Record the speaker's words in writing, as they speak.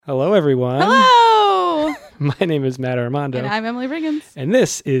Hello, everyone. Hello! My name is Matt Armando. And I'm Emily Riggins. And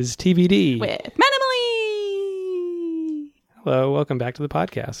this is TBD. With Matt and Emily! Hello, welcome back to the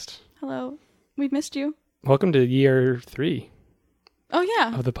podcast. Hello. We've missed you. Welcome to year 3 Oh,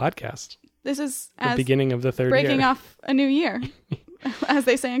 yeah. of the podcast. This is The beginning of the third breaking year. off a new year, as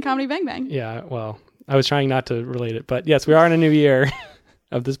they say in Comedy Bang Bang. Yeah, well, I was trying not to relate it, but yes, we are in a new year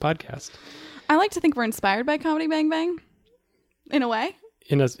of this podcast. I like to think we're inspired by Comedy Bang Bang, in a way.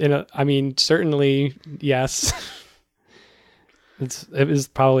 I mean, certainly, yes. It was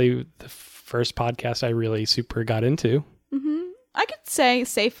probably the first podcast I really super got into. I could say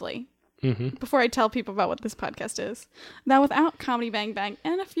safely, before I tell people about what this podcast is, that without Comedy Bang Bang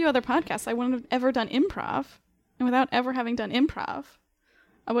and a few other podcasts, I wouldn't have ever done improv. And without ever having done improv,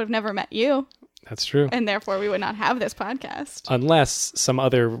 I would have never met you. That's true. And therefore, we would not have this podcast. Unless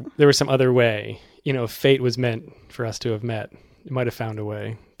there was some other way. You know, if fate was meant for us to have met, it might have found a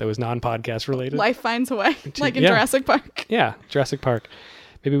way that was non-podcast related. Life finds a way, like in yeah. Jurassic Park. Yeah, Jurassic Park.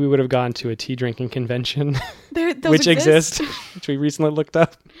 Maybe we would have gone to a tea drinking convention, Those which exists, which we recently looked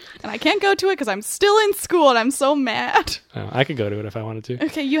up. And I can't go to it because I'm still in school and I'm so mad. Oh, I could go to it if I wanted to.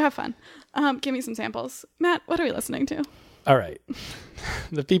 Okay, you have fun. Give me some samples. Matt, what are we listening to? All right.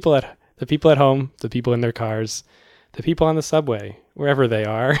 The people at home, the people in their cars, the people on the subway, wherever they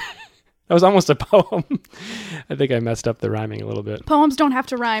are. That was almost a poem. I think I messed up the rhyming a little bit. Poems don't have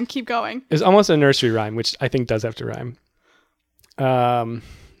to rhyme. Keep going. It was almost a nursery rhyme, which I think does have to rhyme.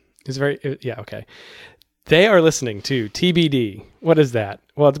 Okay. They are listening to TBD. What is that?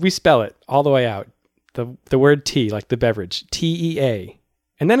 Well, we spell it all the way out. The word tea, like the beverage, TEA.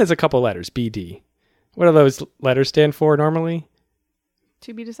 And then it's a couple letters, BD. What do those letters stand for normally?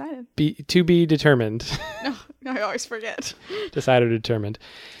 To be decided. To be determined. No, I always forget. Decided or determined.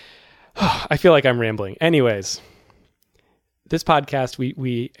 I feel like I'm rambling. Anyways, this podcast,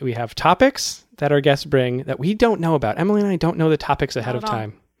 we have topics that our guests bring that we don't know about. Emily and I don't know the topics ahead of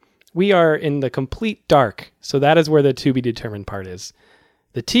time. We are in the complete dark. So that is where the to be determined part is.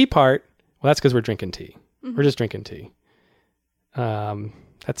 The tea part, well, that's because we're drinking tea. We're just drinking tea.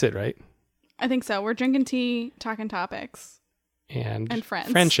 That's it, right? I think so. We're drinking tea, talking topics. And friends.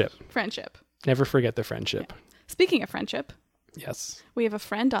 Friendship. Never forget the friendship. Yeah. Speaking of friendship. Yes. We have a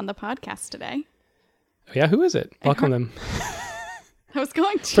friend on the podcast today. Oh, yeah, who is it? Welcome them. I was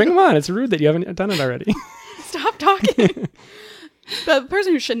going to. Bring them on. It's rude that you haven't done it already. Stop talking. The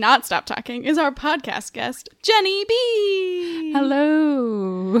person who should not stop talking is our podcast guest, Jenny B.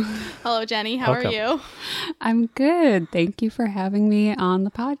 Hello. Hello, Jenny. How Welcome. are you? I'm good. Thank you for having me on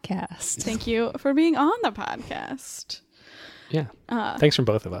the podcast. Thank you for being on the podcast. Yeah. Thanks from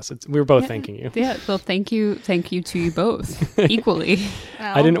both of us. We were both thanking you. Yeah. Well, thank you. Thank you to you both equally.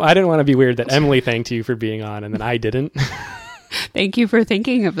 Well, I didn't want to be weird that Emily thanked you for being on and then I didn't. Thank you for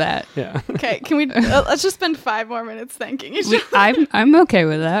thinking of that. Yeah. Okay, can we let's just spend 5 more minutes thanking each other. I'm okay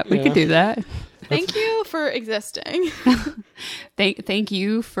with that. We could do that. Thank you for existing. Thank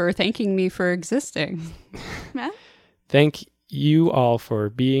you for thanking me for existing. Matt? Thank you all for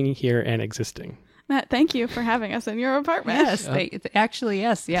being here and existing. Matt, thank you for having us in your apartment. Yes, actually,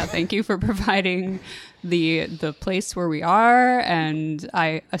 yes. Yeah, thank you for providing the place where we are, and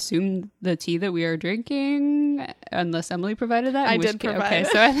I assume the tea that we are drinking, unless Emily provided that. I did provide Okay, it.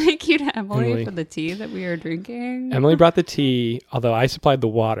 so I thank you to Emily for the tea that we are drinking. Emily brought the tea, although I supplied the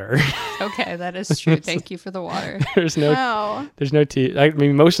water. Okay, that is true. Thank you for the water. There's no tea. I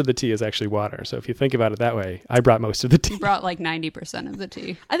mean, most of the tea is actually water. So if you think about it that way, I brought most of the tea. You brought like 90% of the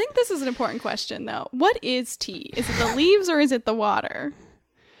tea. I think this is an important question, though. What is tea? Is it the leaves or is it the water?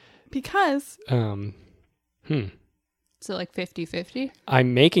 Because... So like 50-50?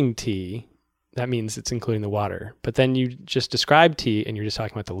 I'm making tea. That means it's including the water. But then you just describe tea and you're just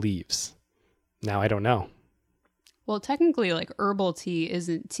talking about the leaves. Now I don't know. Well, technically, like herbal tea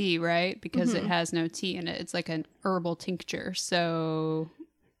isn't tea, right? Because it has no tea in it. It's like an herbal tincture. So...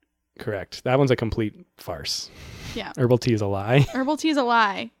 Correct. That one's a complete farce. Yeah. Herbal tea is a lie. Herbal tea is a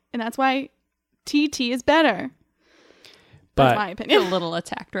lie. And that's why tea is better. But That's my opinion. a little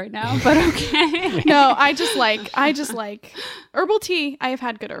attacked right now, but okay. No, I just like herbal tea. I have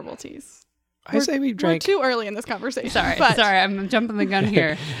had good herbal teas. I say we drank. We're too early in this conversation. Sorry, but I'm jumping the gun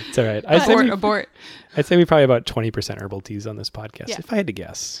here. It's all right. Abort. I'd say we probably about 20% herbal teas on this podcast, if I had to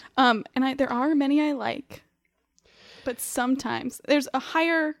guess. And there are many I like, but sometimes there's a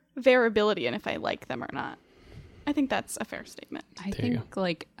higher variability in if I like them or not. I think that's a fair statement. I think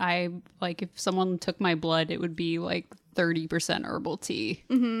like if someone took my blood, it would be like 30% herbal tea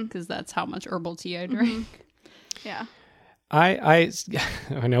because that's how much herbal tea I drink. Yeah. I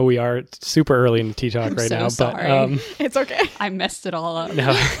know we are super early in tea talk right so now, sorry. but It's okay. I messed it all up.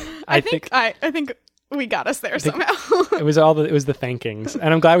 no, I think we got us there somehow. it was the thankings,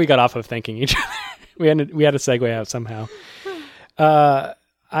 and I'm glad we got off of thanking each other. we had to segue out somehow. The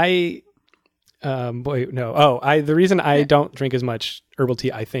reason I don't drink as much herbal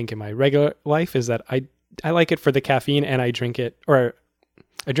tea, I think, in my regular life is that I like it for the caffeine, and I drink it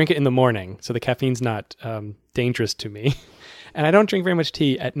in the morning, so the caffeine's not dangerous to me. And I don't drink very much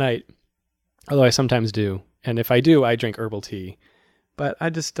tea at night, although I sometimes do. And if I do, I drink herbal tea. But I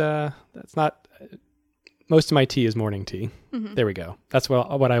just that's not. Most of my tea is morning tea. Mm-hmm. There we go. That's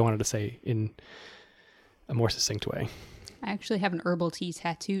what I wanted to say in a more succinct way. I actually have an herbal tea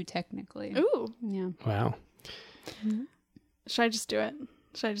tattoo, technically. Ooh. Yeah. Wow. Should I just do it?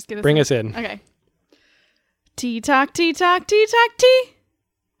 Should I just get us Bring us in. Okay. Tea talk, tea talk, tea talk, tea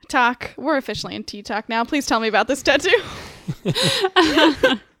talk. We're officially in tea talk now. Please tell me about this tattoo.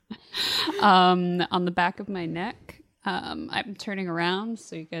 On the back of my neck, I'm turning around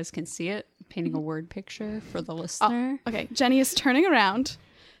so you guys can see it. Painting a word picture for the listener. Oh, okay. Jenny is turning around.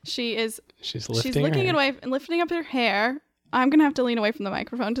 She's looking away and lifting up her hair. I'm gonna have to lean away from the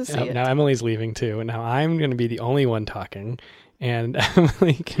microphone to see it. Now Emily's leaving too, and now I'm gonna be the only one talking, and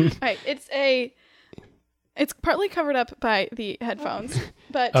Emily can. All right. It's partly covered up by the headphones,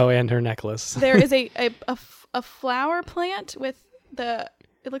 but and her necklace. there is a flower plant with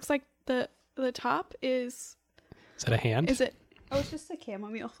it looks like the top is. Is that a hand? Is it? Oh, it's just a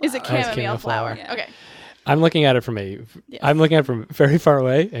chamomile flower. Is it chamomile flower? Yeah. Okay. I'm looking at it from very far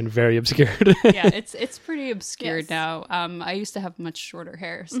away and very obscured. Yeah, it's pretty obscured Yes. now. I used to have much shorter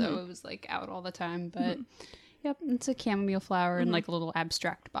hair, so it was like out all the time. But yep, it's a chamomile flower in like a little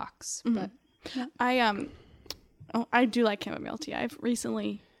abstract box. But I do like chamomile tea. I've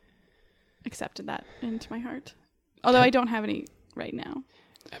recently accepted that into my heart, although I don't have any right now.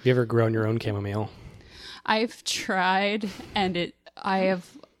 Have you ever grown your own chamomile? I've tried, and I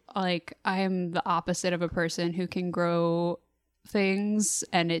am the opposite of a person who can grow things,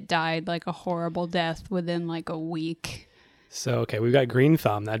 and it died like a horrible death within like a week. So, okay, we've got green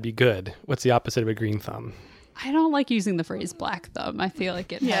thumb. That'd be good. What's the opposite of a green thumb? I don't like using the phrase black thumb. I feel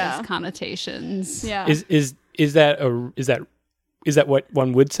like it has connotations. Yeah. Is that what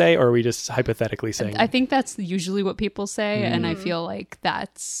one would say, or are we just hypothetically saying? I think that's usually what people say, and I feel like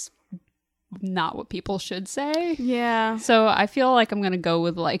that's not what people should say. Yeah. So I feel like I'm going to go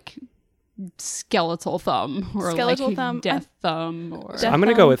with like skeletal thumb or like death thumb. Or So I'm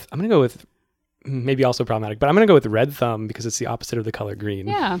going to go with maybe also problematic, but I'm going to go with red thumb because it's the opposite of the color green.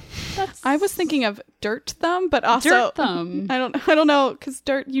 Yeah. I was thinking of dirt thumb, but also dirt thumb. I don't know, because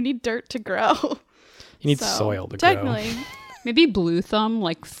you need dirt to grow. You need soil to grow. Technically. Maybe blue thumb,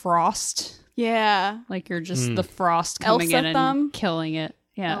 like frost. Yeah. Like you're just the frost coming Elsa in thumb. and killing it.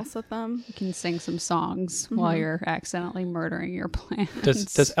 Yeah. Elsa thumb. You can sing some songs while you're accidentally murdering your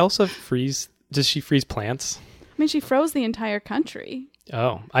plants. Does Elsa freeze? Does she freeze plants? I mean, she froze the entire country.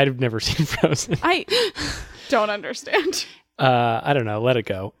 Oh, I've never seen Frozen. I don't understand. I don't know. Let it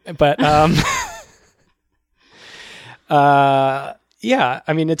go. But yeah.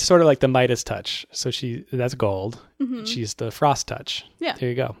 I mean, it's sort of like the Midas touch. So that's gold. Mm-hmm. She's the frost touch. Yeah. There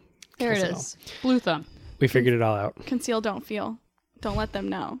you go. There it is. Blue thumb. We figured it all out. Conceal, don't feel. Don't let them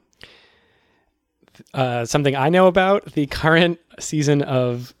know. Something I know about, the current season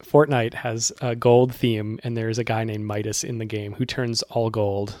of Fortnite has a gold theme, and there's a guy named Midas in the game who turns all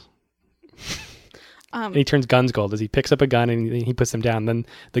gold. And he turns guns gold as he picks up a gun and he puts them down. Then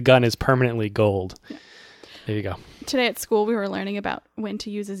the gun is permanently gold. Yeah. There you go. Today at school, we were learning about when to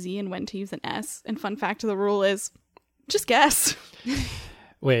use a Z and when to use an S. And fun fact of the rule is, just guess.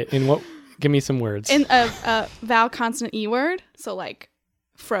 Wait, in what? Give me some words. In a vowel consonant E word, so like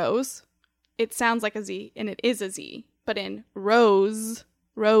froze, it sounds like a Z, and it is a Z. But in rose,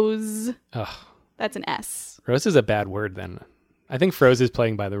 that's an S. Rose is a bad word then. I think froze is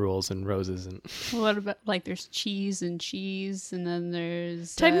playing by the rules and rose isn't. What about, like, there's cheese, and then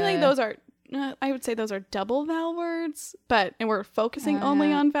there's... Technically, those are... I would say those are double vowel words, and we're focusing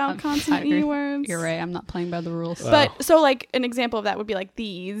only on vowel consonant E words. You're right, I'm not playing by the rules. Wow. But, so like, an example of that would be like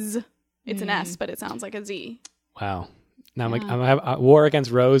these. It's an S, but it sounds like a Z. Wow. Now I'm gonna have a war against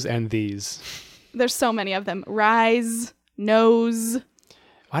Rose and these. There's so many of them. Rise, nose.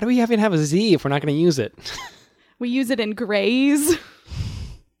 Why do we even have a Z if we're not going to use it? We use it in graze.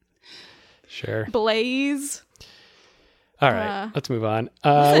 Sure. Blaze. All right, let's move on.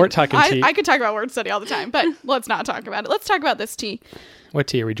 We're talking tea. I could talk about word study all the time, but let's not talk about it. Let's talk about this tea. What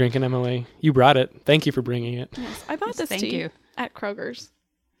tea are we drinking, Emily? You brought it. Thank you for bringing it. Yes, I bought this tea at Kroger's.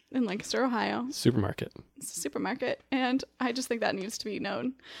 in Lancaster, Ohio. Supermarket. It's a supermarket, and I just think that needs to be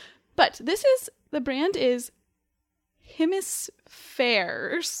known. But the brand is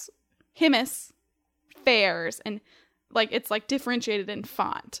Hemispheres. Hemispheres, and like it's like differentiated in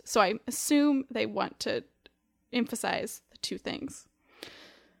font. So I assume they want to emphasize the two things.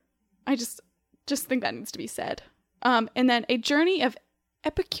 I just think that needs to be said. And then a journey of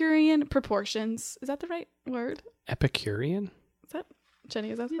Epicurean proportions. Is that the right word? Epicurean? Is that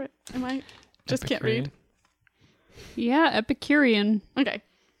Jenny? Is that right? Am I just can't read? Yeah, Epicurean. Okay.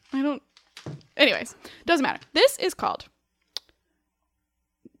 Anyways, doesn't matter. This is called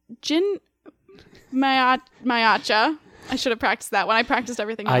Gin Mayacha. I should have practiced that one. I practiced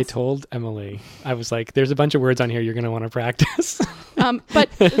everything else. I told Emily, I was like, there's a bunch of words on here you're going to want to practice. But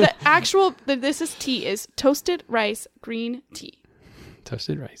this is tea is toasted rice green tea.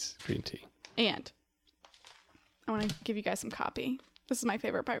 Toasted rice green tea. And I want to give you guys some copy. This is my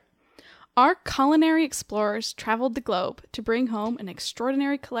favorite part. Our culinary explorers traveled the globe to bring home an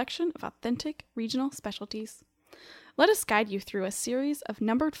extraordinary collection of authentic regional specialties. Let us guide you through a series of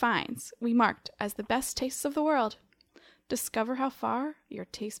numbered finds we marked as the best tastes of the world. Discover how far your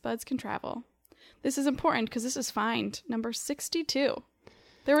taste buds can travel. This is important because this is find number 62.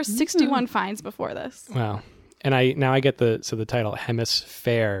 There were 61 finds before this. Wow. And I get the title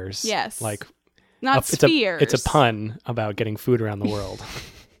Hemispheres. Yes. Like not spheres. It's a pun about getting food around the world.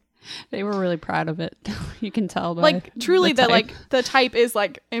 They were really proud of it. You can tell by truly the type. the type is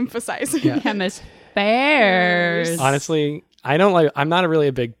like emphasizing. Yeah. Hemispheres. Honestly, I'm not really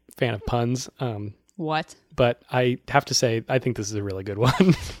a big fan of puns. What? But I have to say, I think this is a really good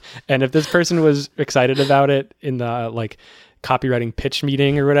one. And if this person was excited about it in the copywriting pitch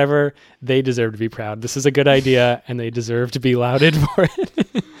meeting or whatever, they deserve to be proud. This is a good idea, and they deserve to be lauded for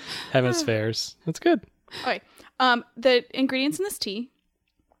it. Hemispheres. That's good. Okay. The ingredients in this tea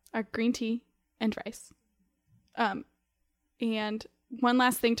are green tea and rice. And one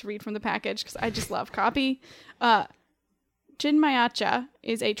last thing to read from the package, because I just love copy. Gin Mayacha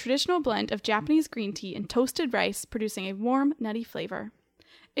is a traditional blend of Japanese green tea and toasted rice, producing a warm, nutty flavor.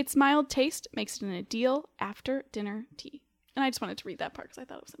 Its mild taste makes it an ideal after-dinner tea. And I just wanted to read that part because I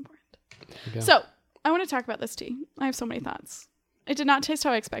thought it was important. So, I want to talk about this tea. I have so many thoughts. It did not taste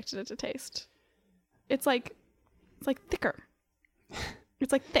how I expected it to taste. It's like thicker.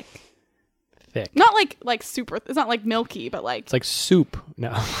 It's like thick. Thick. Not like super. It's not like milky, but like it's like soup.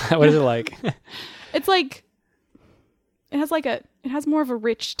 No, what is it like? It's like it has more of a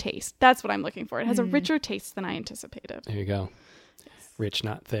rich taste. That's what I'm looking for. It has a richer taste than I anticipated. There you go. Yes. Rich,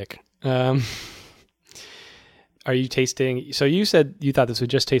 not thick. Are you tasting? So you said you thought this would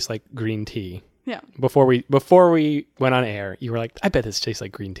just taste like green tea. Yeah. Before we went on air, you were like, I bet this tastes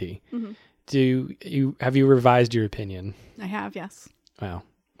like green tea. Mm-hmm. Have you revised your opinion? I have, yes. Wow.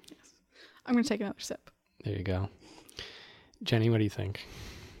 Yes. I'm going to take another sip. There you go. Jenny, what do you think?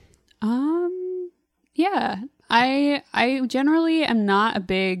 Yeah. I generally am not a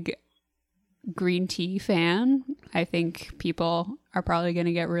big green tea fan. I think people are probably going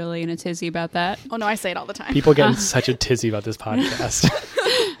to get really in a tizzy about that. Oh no, I say it all the time. People get in such a tizzy about this podcast.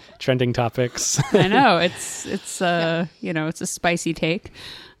 Trending topics. I know it's it's a spicy take.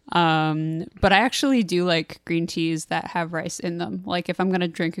 But I actually do like green teas that have rice in them. Like if I'm going to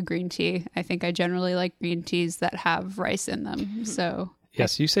drink a green tea, I think I generally like green teas that have rice in them. So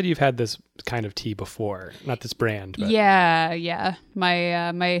yes, you said you've had this kind of tea before, not this brand. But. Yeah.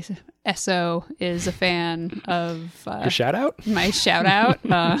 My SO is a fan of your shout out. My shout out.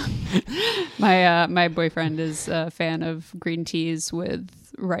 My boyfriend is a fan of green teas with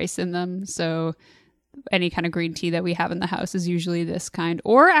rice in them. So any kind of green tea that we have in the house is usually this kind,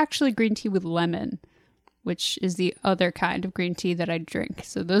 or actually green tea with lemon, which is the other kind of green tea that I drink.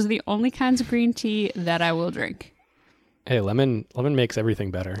 So those are the only kinds of green tea that I will drink. Hey, lemon makes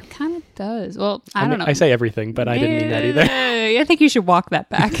everything better. It kind of does. Well, I don't know. I say everything, but I didn't mean that either. I think you should walk that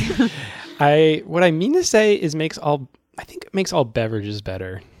back. What I mean to say is I think it makes all beverages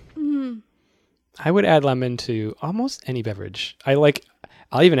better. Mm-hmm. I would add lemon to almost any beverage. I'll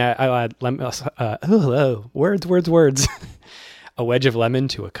add lemon. Words. A wedge of lemon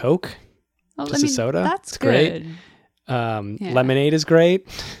to a Coke. A soda. That's great. Lemonade is great.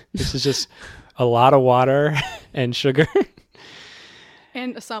 This is just a lot of water and sugar.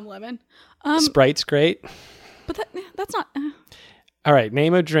 And some lemon. Sprite's great. But that's not... All right,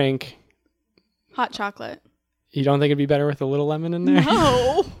 name a drink. Hot chocolate. You don't think it'd be better with a little lemon in there?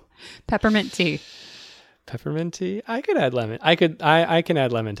 No. Peppermint tea. Peppermint tea? I could add lemon. I can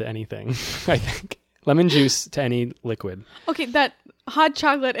add lemon to anything, I think. Lemon juice to any liquid. Okay, that hot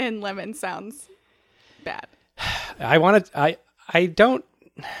chocolate and lemon sounds bad. I don't...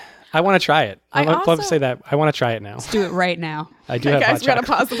 I want to try it. I I'd love to also- say that. I want to try it now. Let's do it right now. I do Okay, have hot guys, we gotta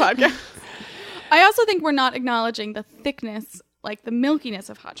chocolate. pause the podcast. I also think we're not acknowledging the thickness, like the milkiness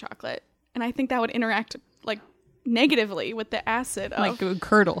of hot chocolate, and I think that would interact like negatively with the acid. Like Of, it would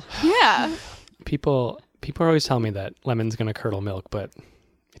curdle. yeah, People are always telling me that lemon's going to curdle milk, but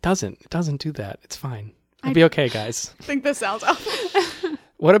it doesn't. It doesn't do that. It's fine. It'll be okay, guys. I think this sounds awful.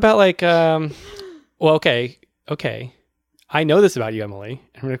 What about like, well, okay. I know this about you, Emily.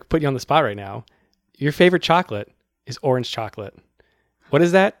 I'm going to put you on the spot right now. Your favorite chocolate is orange chocolate. What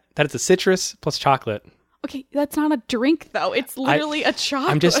is that? That is a citrus plus chocolate. Okay, that's not a drink though. It's literally a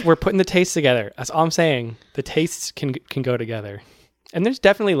chocolate. We're putting the tastes together. That's all I'm saying. The tastes can go together. And there's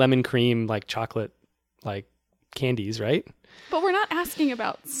definitely lemon cream, like chocolate, like candies, right? But we're not asking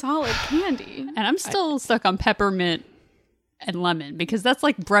about solid candy. And I'm still stuck on peppermint and lemon because that's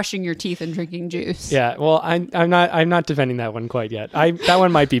like brushing your teeth and drinking juice. Yeah. Well, I'm not defending that one quite yet. That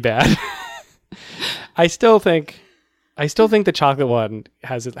one might be bad. I still think the chocolate one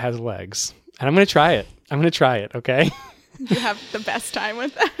has legs, and I'm gonna try it. Okay. You have the best time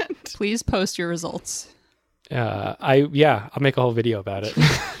with that. Please post your results. I'll make a whole video about it.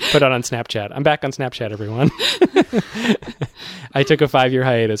 Put it on Snapchat. I'm back on Snapchat, everyone. I took a 5-year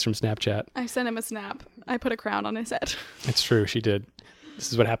hiatus from Snapchat. I sent him a snap. I put a crown on his head. It's true, she did.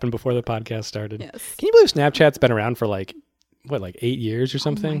 This is what happened before the podcast started. Yes. Can you believe Snapchat's been around for like 8 years or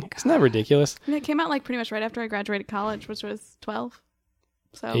something? Isn't that ridiculous? And it came out like pretty much right after I graduated college, which was 12.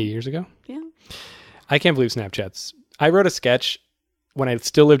 So 8 years ago? yeah. I can't believe Snapchat's. I wrote a sketch when I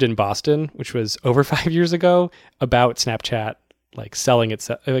still lived in Boston, which was over 5 years ago, about Snapchat, like selling it,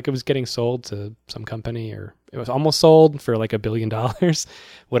 like it was getting sold to some company, or it was almost sold for like $1 billion,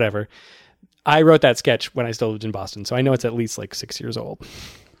 whatever. I wrote that sketch when I still lived in Boston, so I know it's at least like 6 years old.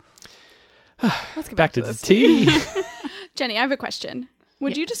 Let's get Back to the this. tea. Jenny, I have a question.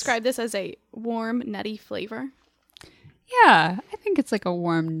 Would you Yes. describe this as a warm, nutty flavor? Yeah, I think it's like a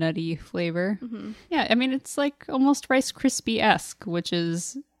warm, nutty flavor. Mm-hmm. Yeah, I mean, it's like almost Rice Krispie-esque, which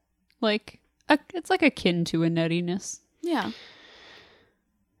is like, it's like akin to a nuttiness. Yeah.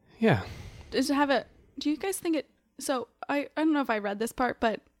 Yeah. Does it have a? Do you guys think it? So I don't know if I read this part,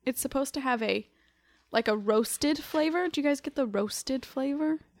 but it's supposed to have a roasted flavor. Do you guys get the roasted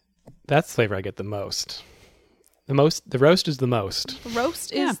flavor? That's the flavor I get the most. The roast is the most. The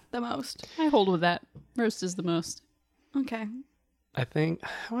roast Yeah. is the most. I hold with that. Roast is the most. Okay. I think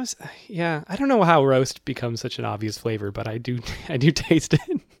I don't know how roast becomes such an obvious flavor, but I do taste it.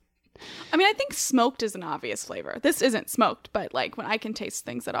 I mean, I think smoked is an obvious flavor. This isn't smoked, but like when I can taste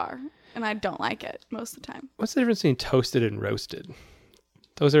things that are, and I don't like it most of the time. What's the difference between toasted and roasted?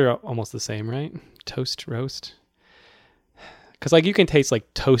 Those are almost the same, right? Toast, roast. Because like you can taste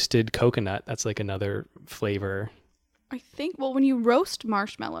like toasted coconut. That's like another flavor. I think, well, when you roast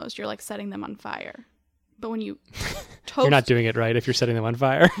marshmallows, you're like setting them on fire. But when you toast, You're not doing it right if you're setting them on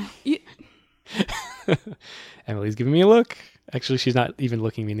fire. You- Emily's giving me a look. Actually, she's not even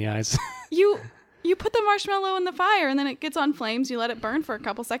looking me in the eyes. you put the marshmallow in the fire and then it gets on flames. You let it burn for a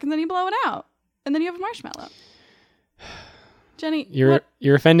couple seconds, then you blow it out, and then you have a marshmallow. Jenny,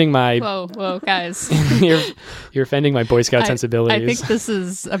 You're offending my Whoa, guys. you're offending my Boy Scout sensibilities. I think this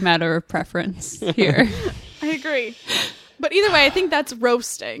is a matter of preference here. I agree. But either way, I think that's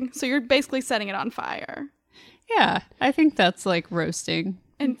roasting. So you're basically setting it on fire. Yeah, I think that's like roasting.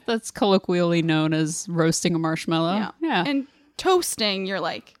 And- that's colloquially known as roasting a marshmallow. Yeah. And toasting, you're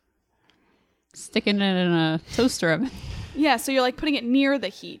like, Sticking it in a toaster oven. yeah, so you're like putting it near the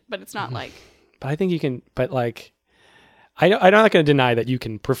heat, but it's not like, But I think you can. But like, I'm not going to deny that you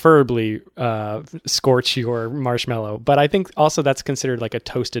can preferably scorch your marshmallow. But I think also that's considered like a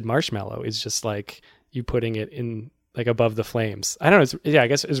toasted marshmallow. Is just like you putting it in like above the flames. I don't know. I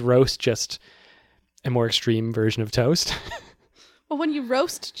guess is roast just a more extreme version of toast? well, when you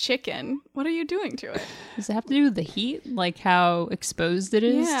roast chicken, what are you doing to it? Does it have to do with the heat? Like how exposed it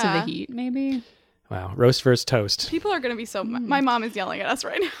is to Yeah. the heat, maybe? Wow, roast versus toast. People are going to be so, my mom is yelling at us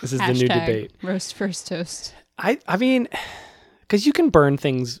right now. This is the new debate. Roast first toast. I mean, because you can burn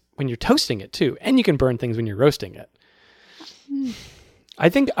things when you're toasting it too, and you can burn things when you're roasting it. I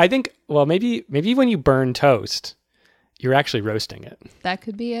think. Well, maybe when you burn toast, you're actually roasting it. That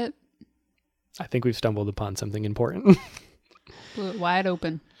could be it. I think we've stumbled upon something important. Blew it wide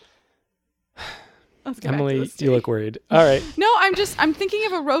open. Let's get back to Emily, this you tea. look worried. All right. No, I'm thinking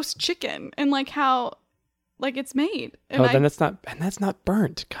of a roast chicken and like how, like it's made. And Then that's not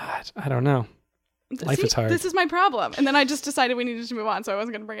burnt. God, I don't know. Life is hard. This is my problem. And then I just decided we needed to move on, so I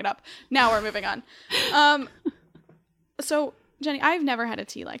wasn't going to bring it up. Now we're moving on. So, Jenny, I've never had a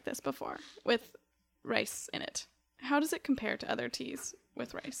tea like this before with rice in it. How does it compare to other teas?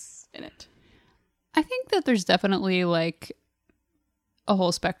 with rice in it? I think that there's definitely like a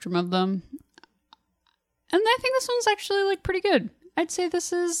whole spectrum of them. And I think this one's actually like pretty good. I'd say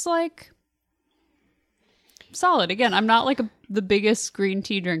this is like solid. Again, I'm not like the biggest green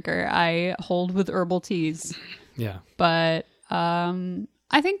tea drinker. I hold with herbal teas. Yeah. But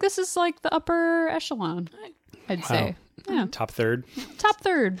I think this is like the upper echelon, I'd say. Yeah. Top third. Top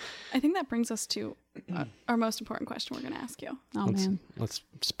third. I think that brings us to our most important question we're going to ask you. Oh, man. Let's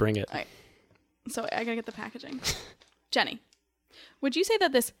spring it. All right. So I got to get the packaging. Jenny, would you say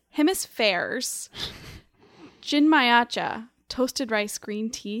that this Hemispheres Jinmyacha toasted rice green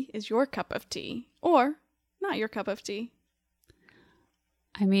tea is your cup of tea or not your cup of tea?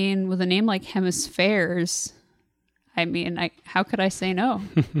 I mean, with a name like Hemispheres, I mean, how could I say no?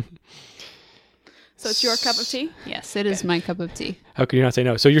 So it's your cup of tea? Yes, it is my cup of tea. How could you not say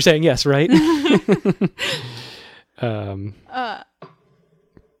no? So you're saying yes, right?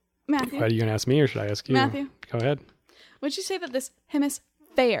 Matthew? Are you going to ask me or should I ask you? Matthew? Go ahead. Would you say that this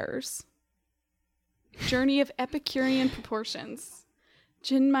Hemispheres journey of Epicurean proportions,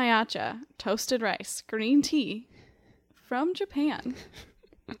 Jinmyacha toasted rice green tea from Japan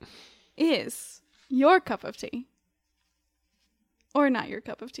is your cup of tea or not your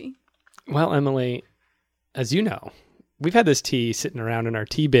cup of tea? Well, Emily, as you know, we've had this tea sitting around in our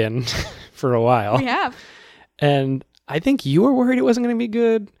tea bin for a while. We have. And I think you were worried it wasn't going to be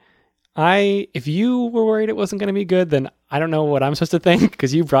good. If you were worried it wasn't going to be good, then I don't know what I'm supposed to think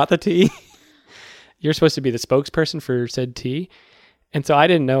because you brought the tea. You're supposed to be the spokesperson for said tea. And so I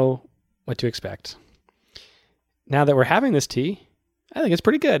didn't know what to expect. Now that we're having this tea, I think it's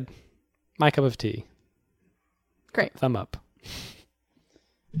pretty good. My cup of tea. Great. Thumb up.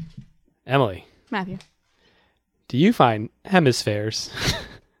 Emily, Matthew. do you find Hemispheres?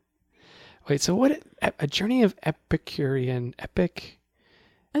 Wait, so what? A journey of Epicurean epic?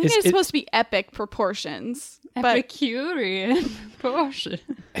 I think it's supposed to be epic proportions. Epicurean proportion.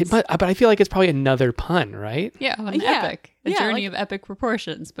 But I feel like it's probably another pun, right? Yeah, an Yeah. epic. A Yeah, journey like- of epic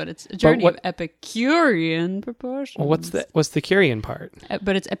proportions, but it's a journey of Epicurean proportions. Well, what's the Curian part?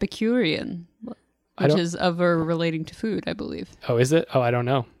 But it's Epicurean, which is of or relating to food, I believe. Oh, is it? Oh, I don't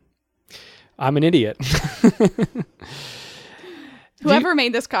know. I'm an idiot. Whoever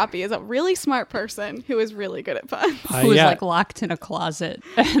made this copy is a really smart person who is really good at puns. Who is like locked in a closet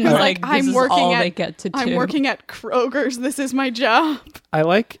and like I'm this is working all at- they get to do. I'm working at Kroger's. This is my job. I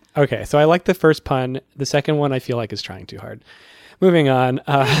like the first pun. The second one I feel like is trying too hard. Moving on.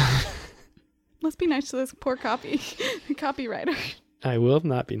 Let's be nice to this poor copywriter. I will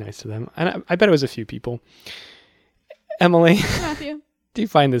not be nice to them. And I bet it was a few people. Emily, Matthew. do you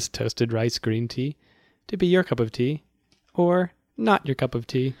find this toasted rice green tea to be your cup of tea or not your cup of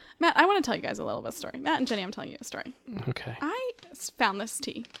tea? Matt, I want to tell you guys a little bit of a story. Matt and Jenny, I'm telling you a story. Okay. I found this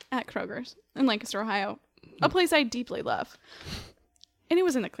tea at Kroger's in Lancaster, Ohio, a place I deeply love. And it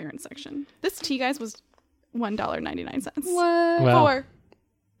was in the clearance section. This tea, guys, was $1.99. What? Wow. For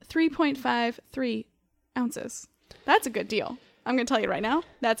 3.53 ounces. That's a good deal. I'm going to tell you right now,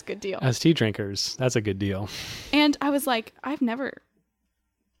 that's a good deal. As tea drinkers, that's a good deal. And I was like,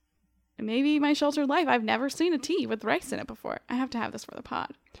 maybe my sheltered life, I've never seen a tea with rice in it before. I have to have this for the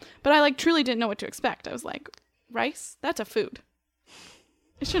pod. But I truly didn't know what to expect. I was like, rice? That's a food.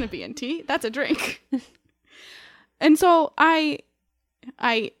 It shouldn't be in tea. That's a drink. And so we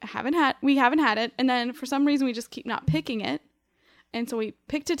haven't had it. And then for some reason we just keep not picking it. And so we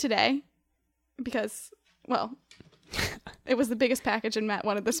picked it today because, well, it was the biggest package and Matt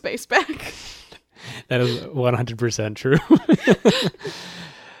wanted the space back. That is 100% true.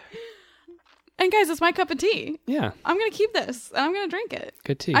 And guys, it's my cup of tea. Yeah. I'm going to keep this and I'm going to drink it.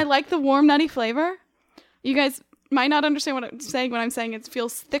 Good tea. I like the warm, nutty flavor. You guys might not understand what I'm saying when I'm saying it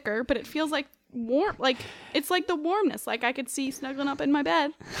feels thicker, but it feels like warm. Like, it's like the warmness. Like, I could see snuggling up in my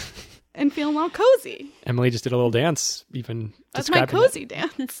bed and feeling all cozy. Emily just did a little dance, even That's my describing it. cozy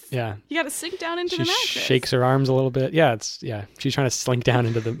dance. Yeah. You got to sink down into She the mattress. shakes her arms a little bit. Yeah, she's trying to slink down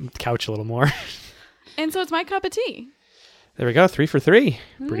into the couch a little more. And so it's my cup of tea. There we go. 3 for 3.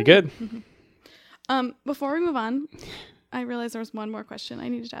 Pretty good. Before we move on, I realized there was one more question I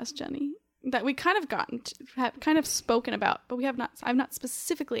needed to ask Jenny that we kind of spoken about, but I've not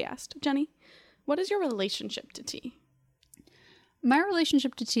specifically asked. Jenny, what is your relationship to tea? My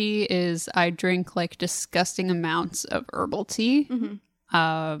relationship to tea is I drink like disgusting amounts of herbal tea,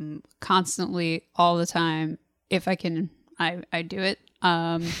 constantly, all the time. If I can, I do it.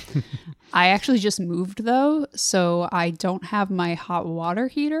 I actually just moved though, so I don't have my hot water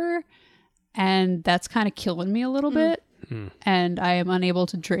heater, and that's kind of killing me a little bit. And I am unable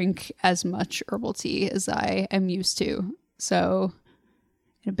to drink as much herbal tea as I am used to. So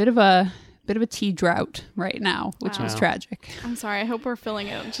in a bit of a tea drought right now, which is Wow. tragic. I'm sorry. I hope we're filling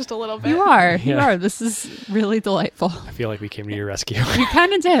it just a little bit. You are. You Yeah. are. This is really delightful. I feel like we came to your rescue. You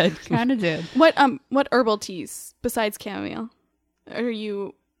kind of did. Kind of did. What herbal teas besides chamomile are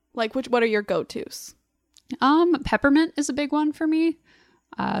you like? What are your go-tos? Peppermint is a big one for me.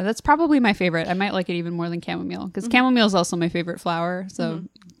 That's probably my favorite. I might like it even more than chamomile because chamomile is also my favorite flower. So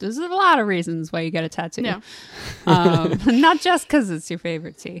there's a lot of reasons why you get a tattoo. Yeah. Not just because it's your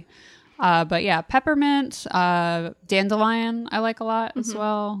favorite tea. But yeah, peppermint, dandelion, I like a lot as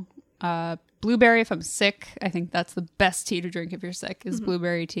well. Blueberry, if I'm sick, I think that's the best tea to drink if you're sick is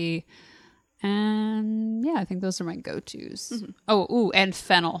blueberry tea. And yeah, I think those are my go-tos. And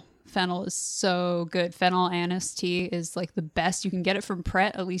fennel. Fennel is so good. Fennel anise tea is like the best. You can get it from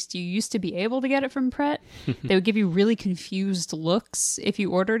Pret. At least you used to be able to get it from Pret. They would give you really confused looks if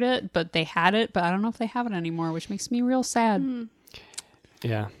you ordered it, but they had it. But I don't know if they have it anymore, which makes me real sad.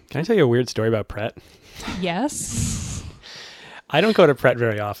 Yeah. Can I tell you a weird story about Pret? Yes. I don't go to Pret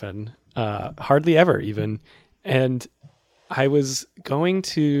very often, hardly ever even. And I was going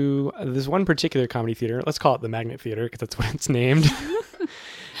to this one particular comedy theater. Let's call it the Magnet Theater because that's what it's named.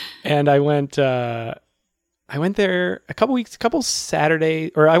 And I went there a couple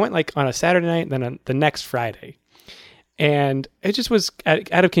Saturday, or I went like on a Saturday night, and then on the next Friday. And it just was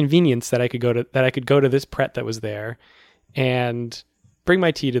out of convenience that I could go to this Pret that was there and bring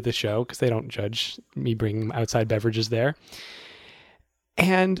my tea to the show because they don't judge me bringing outside beverages there.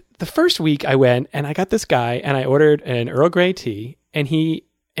 And the first week I went and I got this guy and I ordered an Earl Grey tea and he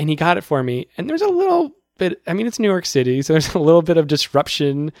got it for me. And there's a little bit, I mean, it's New York City, so there's a little bit of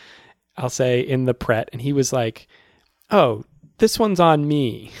disruption, I'll say, in the Pret. And he was like, "Oh, this one's on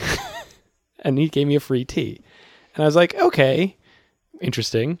me." And he gave me a free tea. And I was like, okay,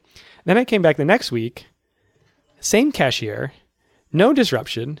 interesting. Then I came back the next week, same cashier, no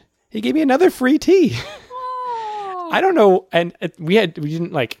disruption. He gave me another free tea. I don't know. And we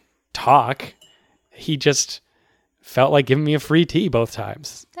didn't like talk. He just felt like giving me a free tea both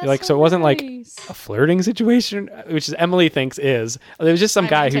times. That's like, so it wasn't like nice. a flirting situation, which is Emily thinks is. There was just some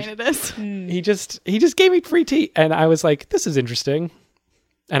guy who it is. he just gave me free tea. And I was like, this is interesting.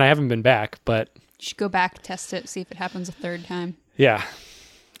 And I haven't been back, but You should go back, test it, see if it happens a third time. yeah.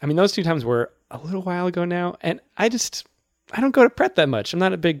 I mean, those two times were a little while ago now. And I don't go to Pret that much. I'm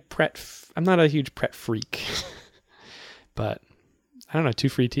not a huge Pret freak. But I don't know, 2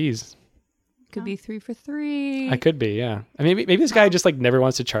 free teas. Could be 3 for 3. I could be, yeah. I mean, maybe this guy just like never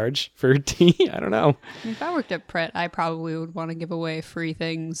wants to charge for tea. I don't know. If I worked at Pret, I probably would want to give away free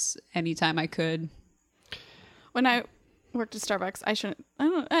things anytime I could. When I worked at Starbucks,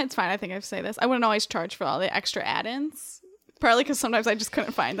 it's fine. I think I say this. I wouldn't always charge for all the extra add-ins. Partly because sometimes I just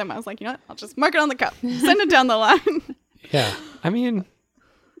couldn't find them. I was like, you know what? I'll just mark it on the cup. Send it down the line. Yeah. I mean,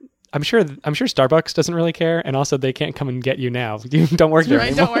 I'm sure Starbucks doesn't really care, and also they can't come and get you now. You don't work there Right,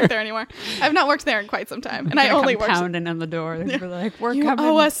 anymore. don't work there anymore. I've not worked there in quite some time, and I They're only come worked. pounding on the door. They're like, "We're You coming."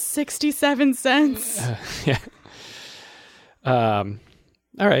 owe us 67 cents. Yeah. All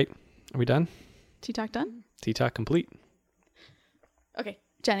right. Are we done? Tea talk done. Tea talk complete. Okay,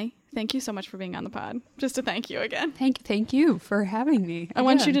 Jenny, thank you so much for being on the pod. Just to thank you again. Thank you for having me. I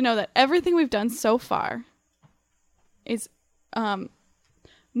want you to know that everything we've done so far is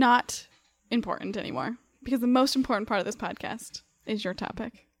not important anymore, because the most important part of this podcast is your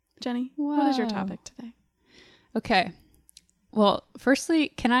topic. Jenny, what is your Wow. topic today? Okay. Well, firstly,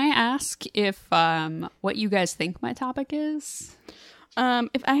 can I ask if what you guys think my topic is?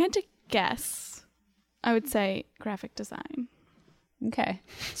 If I had to guess, I would say graphic design. Okay.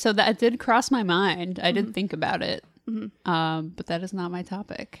 So that did cross my mind. I did think about it. But that is not my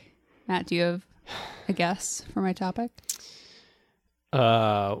topic. Matt, do you have a guess for my topic?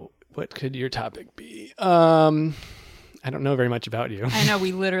 What could your topic be? I don't know very much about you. I know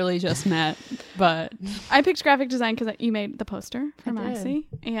we literally just met, but I picked graphic design because you made the poster for I did. Maxie,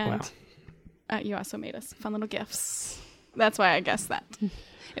 and you also made us fun little gifts. That's why I guessed that.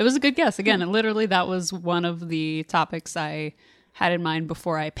 it was a good guess. Again, literally that was one of the topics I had in mind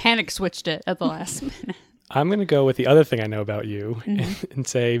before I panic switched it at the last minute. I'm going to go with the other thing I know about you and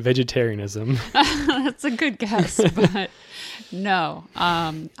say vegetarianism. That's a good guess, but no.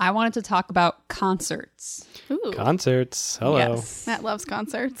 I wanted to talk about concerts. Ooh, Concerts. Hello. Yes. Matt loves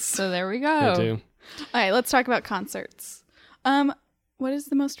concerts. So there we I go. do. All right, let's talk about concerts. What is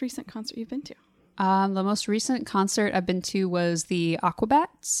the most recent concert you've been to? The most recent concert I've been to was the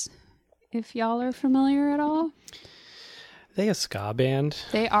Aquabats, if y'all are familiar at all. Are they a ska band?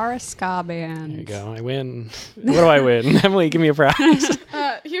 They are a ska band. There you go. I win. What do I win? Emily, give me a prize.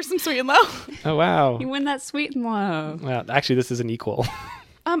 Here's some sweet and low. Oh, wow. You win that sweet and low. Well, actually, this is an equal.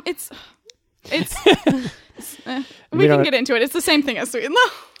 It's we can get into it. It's the same thing as Sweden,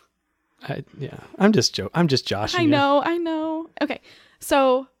 though. I'm just joshing. I know. Okay,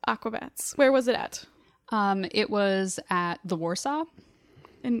 so Aquabats. Where was it at? It was at the Warsaw.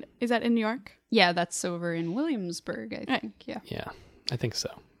 And is that in New York? Yeah, that's over in Williamsburg, I think. Right. Yeah. Yeah, I think so.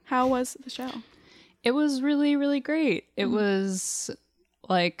 How was the show? It was really, really great. It was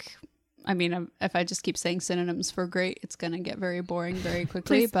like, I mean, if I just keep saying synonyms for great, it's going to get very boring very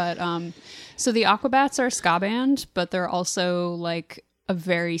quickly. But so the Aquabats are a ska band, but they're also like a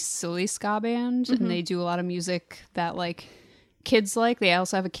very silly ska band. And they do a lot of music that like kids like. They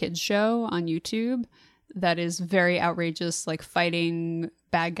also have a kids show on YouTube that is very outrageous, like fighting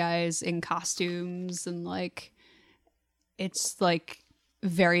bad guys in costumes. And like, it's like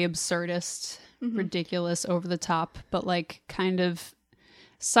very absurdist, ridiculous, over the top, but like kind of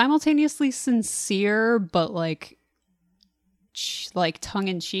simultaneously sincere, but like tongue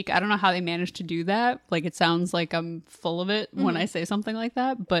in cheek. I don't know how they managed to do that. Like, it sounds like I'm full of it when I say something like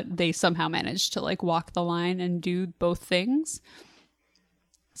that, but they somehow managed to like walk the line and do both things.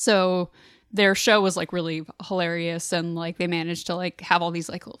 So their show was like really hilarious, and like they managed to like have all these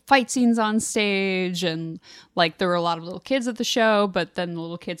like little fight scenes on stage, and like there were a lot of little kids at the show, but then the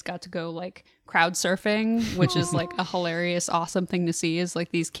little kids got to go like crowd surfing, which is like a hilarious, awesome thing to see, is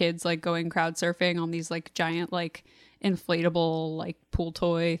like these kids like going crowd surfing on these like giant like inflatable like pool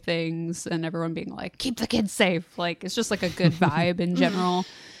toy things, and everyone being like, keep the kids safe. Like, it's just like a good vibe in general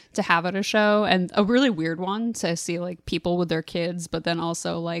to have at a show, and a really weird one to see like people with their kids, but then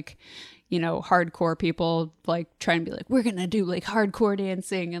also like, you know, hardcore people like trying to be like, we're gonna do like hardcore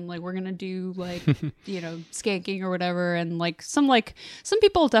dancing, and like we're gonna do like you know, skanking or whatever, and like some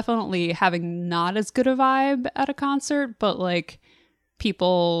people definitely having not as good a vibe at a concert, but like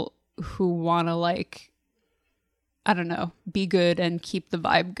people who want to like, I don't know, be good and keep the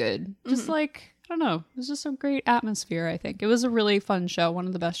vibe good. Just like, I don't know, it was just a great atmosphere. I think it was a really fun show, one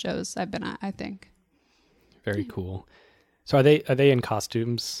of the best shows I've been at, I think. Very cool. So are they in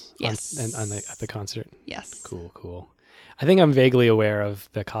costumes? Yes. At the concert? Yes. Cool. I think I'm vaguely aware of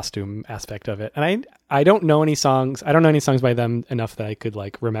the costume aspect of it. And I don't know any songs. I don't know any songs by them enough that I could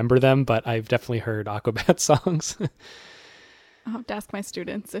like remember them, but I've definitely heard Aquabat songs. I'll have to ask my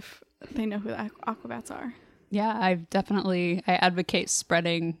students if they know who the Aquabats are. Yeah, I advocate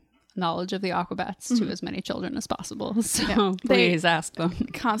spreading knowledge of the Aquabats to as many children as possible. So please ask them.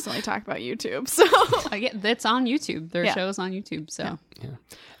 Constantly talk about YouTube. So yeah, it's on YouTube. Their show's on YouTube. So yeah,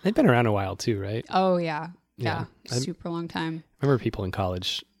 they've been around a while too, right? Oh yeah. Super long time. I remember people in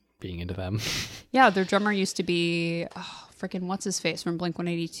college being into them. Yeah, their drummer used to be freaking what's his face from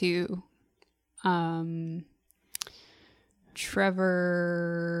Blink-182.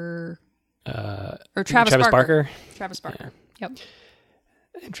 Travis Barker. Travis Barker. Yeah. Yep.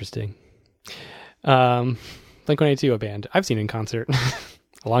 Interesting. Blink-182, a band I've seen in concert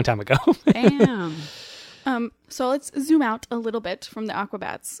a long time ago. Damn. So let's zoom out a little bit from the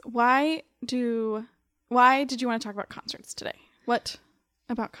Aquabats. Why did you want to talk about concerts today? What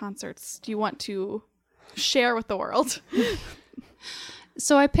about concerts do you want to share with the world?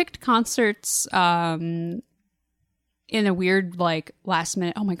 So I picked concerts in a weird, like, last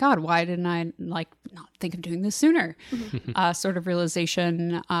minute, oh my God, why didn't I, like, not think of doing this sooner? Sort of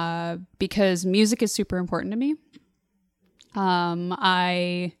realization, because music is super important to me.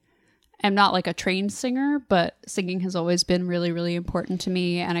 I am not, like, a trained singer, but singing has always been really, really important to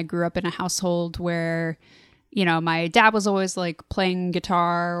me. And I grew up in a household where, you know, my dad was always, like, playing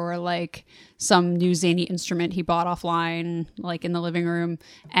guitar or, like, some new zany instrument he bought offline, like, in the living room.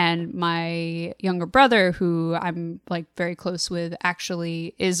 And my younger brother, who I'm, like, very close with,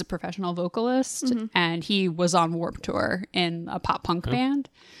 actually is a professional vocalist. And he was on Warped Tour in a pop punk band.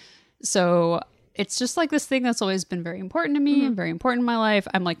 So it's just, like, this thing that's always been very important to me and very important in my life.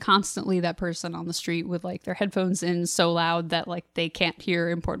 I'm, like, constantly that person on the street with, like, their headphones in so loud that, like, they can't hear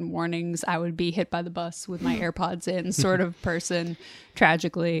important warnings. I would be hit by the bus with my AirPods in sort of person,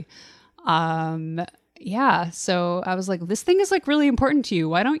 tragically. Yeah, so I was like, this thing is, like, really important to you.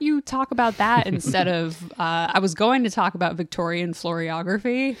 Why don't you talk about that instead of, I was going to talk about Victorian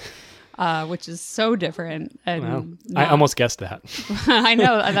floriography, which is so different. And I almost guessed that. I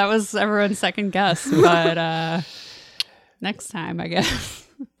know, that was everyone's second guess, but next time, I guess.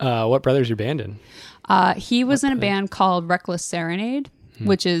 What brother's your band in? He was in a band called Reckless Serenade,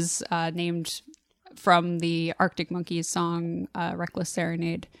 which is named from the Arctic Monkeys song Reckless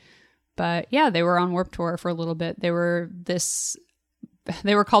Serenade. But yeah, they were on Warped Tour for a little bit. They were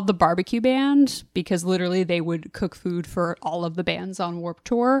called the Barbecue Band because literally they would cook food for all of the bands on Warped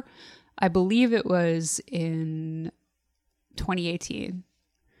Tour. I believe it was in 2018.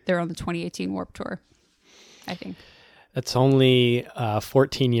 they're on the 2018 Warped Tour, I think. That's only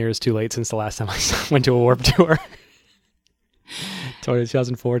 14 years too late since the last time I went to a Warped Tour.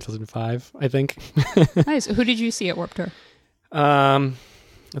 2004, 2005, I think. Nice. Who did you see at Warped Tour?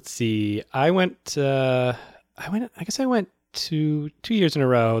 Let's see. I went 2 years in a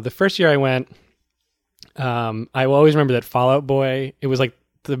row. The first year I went, I will always remember that Fall Out Boy, it was like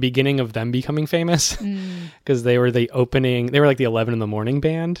the beginning of them becoming famous because they were like the 11 in the morning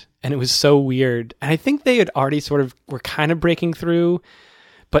band, and it was so weird. And I think they had already sort of were kind of breaking through,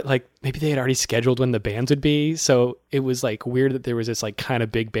 but like maybe they had already scheduled when the bands would be. So it was like weird that there was this like kind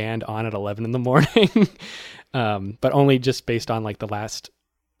of big band on at 11 in the morning, but only just based on like the last,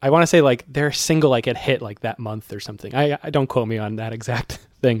 I want to say like their single like it hit like that month or something. I don't quote me on that exact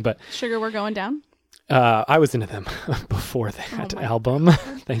thing, but Sugar, We're Going Down. I was into them before that album.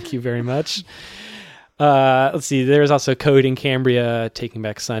 Thank you very much. Let's see. There was also Code in Cambria, Taking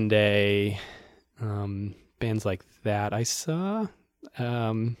Back Sunday, bands like that I saw.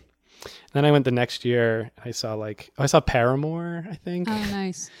 Then I went the next year. I saw Paramore, I think. Oh,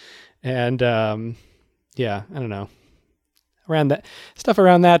 nice. And yeah, I don't know. Around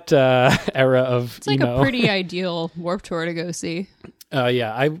that era of it's like a pretty ideal Warped Tour to go see.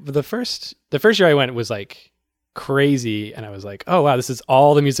 Yeah, the first year I went was like crazy, and I was like, oh wow, this is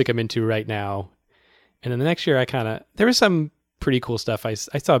all the music I'm into right now. And then the next year there was some pretty cool stuff I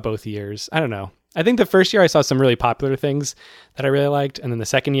saw both years. I don't know. I think the first year I saw some really popular things that I really liked, and then the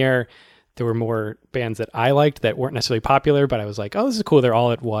second year there were more bands that I liked that weren't necessarily popular, but I was like, oh, this is cool. They're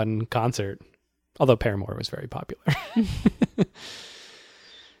all at one concert. Although Paramore was very popular.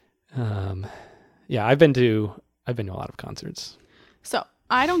 Yeah, I've been to a lot of concerts. So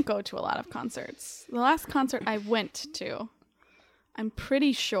I don't go to a lot of concerts. The last concert I went to, I'm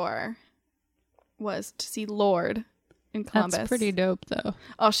pretty sure, was to see Lorde in Columbus. That's pretty dope, though.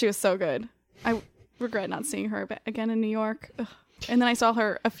 Oh, she was so good. I regret not seeing her again in New York. Ugh. And then I saw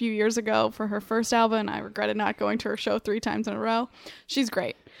her a few years ago for her first album, and I regretted not going to her show 3 times in a row. She's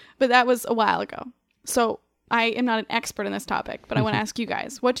great. But that was a while ago. So I am not an expert in this topic, but I want to ask you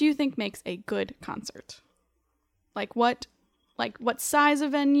guys, what do you think makes a good concert? Like what size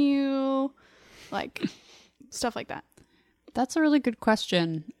of venue? Like stuff like that. That's a really good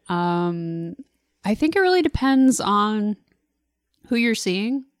question. I think it really depends on who you're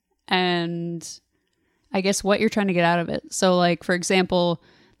seeing and I guess what you're trying to get out of it. So like, for example,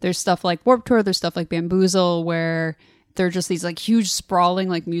 there's stuff like Warped Tour, there's stuff like Bamboozle where they're just these like huge sprawling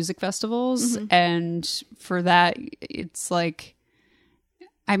like music festivals. Mm-hmm. And for that, it's like,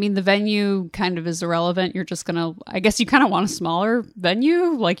 I mean, the venue kind of is irrelevant. You're just gonna, I guess you kind of want a smaller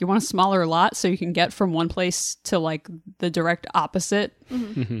venue, like you want a smaller lot so you can get from one place to like the direct opposite,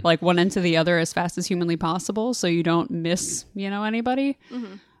 mm-hmm. like one end to the other as fast as humanly possible so you don't miss, anybody.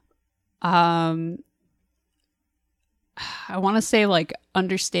 Mm-hmm. I want to say like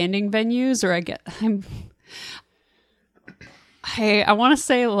understanding venues, or I want to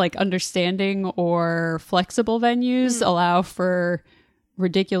say like understanding or flexible venues allow for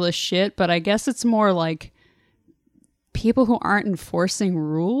ridiculous shit, but I guess it's more like people who aren't enforcing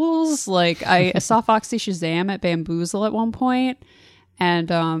rules. Like I saw Foxy Shazam at Bamboozle at one point,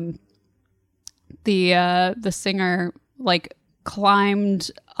 and the singer like climbed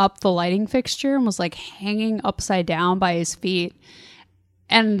up the lighting fixture and was like hanging upside down by his feet.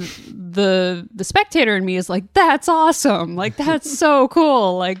 And the spectator in me is like, that's awesome. Like, that's so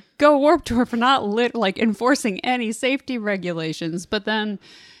cool. Like, go Warped Tour for not enforcing any safety regulations. But then,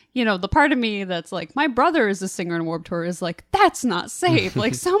 the part of me that's like, my brother is a singer in Warped Tour is like, that's not safe.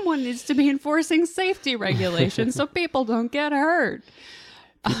 Like, someone needs to be enforcing safety regulations so people don't get hurt.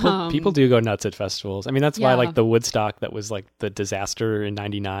 People do go nuts at festivals. I mean, that's why like the Woodstock that was like the disaster in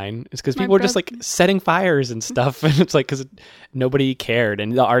 '99 is because people were just like setting fires and stuff. And it's like, because nobody cared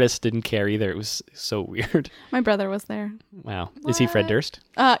and the artists didn't care either. It was so weird. My brother was there. Wow. What? Is he Fred Durst?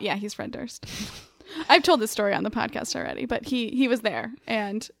 Yeah, he's Fred Durst. I've told this story on the podcast already, but he was there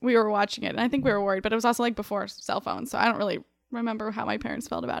and we were watching it. And I think we were worried, but it was also like before cell phones. So I don't really remember how my parents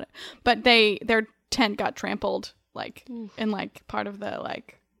felt about it. But their tent got trampled like in like part of the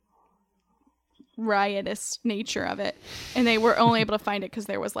like riotous nature of it, and they were only able to find it because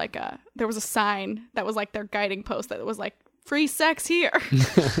there was a sign that was like their guiding post that was like free sex here.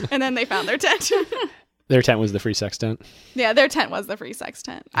 And then they found their tent. Their tent was the free sex tent. Yeah, their tent was the free sex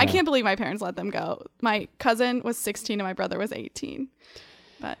tent. I can't believe my parents let them go. My cousin was 16 and my brother was 18.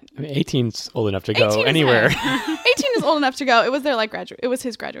 But I mean, 18's old enough to go anywhere. 18 is old enough to go. It was their like it was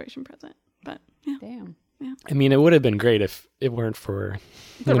his graduation present. But yeah. Damn. Yeah. I mean, it would have been great if it weren't for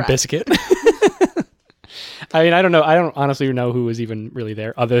Limp Bizkit. I mean, I don't know. I don't honestly know who was even really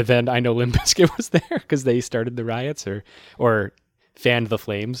there, other than I know Limp Bizkit was there because they started the riots or fanned the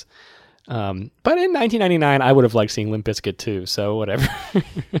flames. But in 1999, I would have liked seeing Limp Bizkit too. So whatever.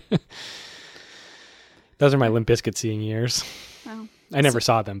 Those are my Limp Bizkit seeing years. Wow. I never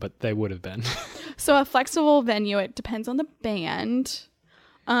saw them, but they would have been. So a flexible venue, it depends on the band.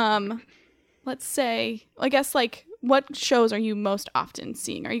 Let's say, I guess, like, what shows are you most often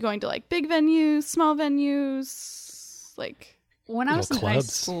seeing? Are you going to, like, big venues, small venues? Like, when I was in high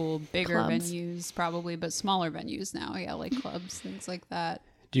clubs. school, bigger Clubs. venues probably, but smaller venues now. Yeah, like clubs, things like that.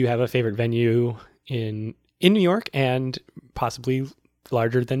 Do you have a favorite venue in New York and possibly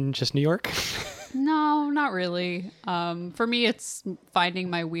larger than just New York? No, not really. For me, it's finding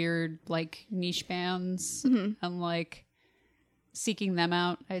my weird, like, niche bands and, like, seeking them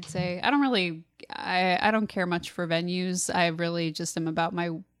out, I'd say. I don't care much for venues. I really just am about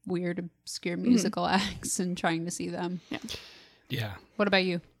my weird, obscure musical acts and trying to see them. Yeah. What about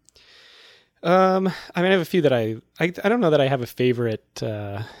you? I mean, I have a few that I don't know that I have a favorite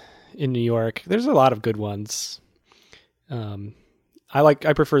in New York. There's a lot of good ones. I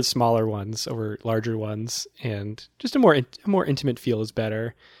prefer smaller ones over larger ones, and just a more intimate feel is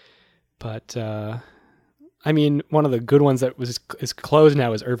better. But I mean, one of the good ones that is closed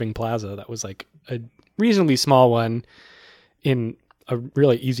now is Irving Plaza. That was like a reasonably small one in a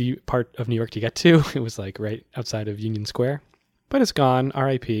really easy part of New York to get to. It was like right outside of Union Square, but it's gone.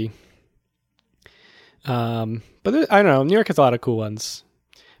 R.I.P. But I don't know. New York has a lot of cool ones.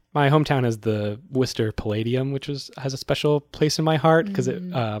 My hometown has the Worcester Palladium, which has a special place in my heart because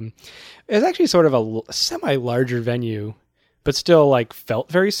it's actually sort of a semi-larger venue, but still like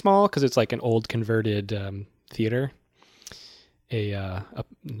felt very small because it's like an old converted theater,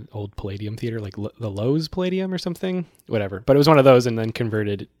 an old Palladium theater, like the Lowe's Palladium or something, whatever. But it was one of those and then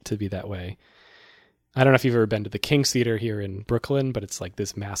converted to be that way. I don't know if you've ever been to the King's Theater here in Brooklyn, but it's like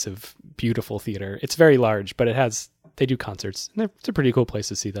this massive, beautiful theater. It's very large, but they do concerts. And it's a pretty cool place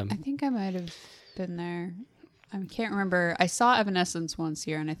to see them. I think I might have been there. I can't remember. I saw Evanescence once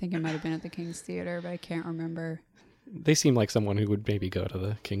here, and I think it might have been at the King's Theater, but I can't remember. They seem like someone who would maybe go to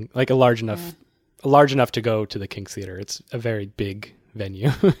the King, like a large enough to go to the King's Theater. It's a very big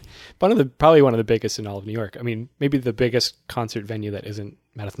venue. Probably one of the biggest in all of New York. I mean, maybe the biggest concert venue that isn't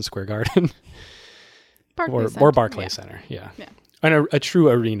Madison Square Garden. Or Barclays Center, yeah. And a true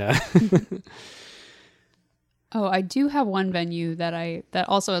arena. Oh, I do have one venue that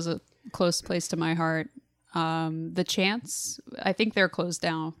also has a close place to my heart. The Chance, I think they're closed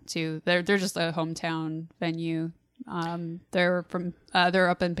down too. They're just a hometown venue. They're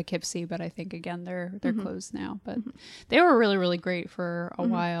up in Poughkeepsie, but I think again they're closed now. But they were really, really great for a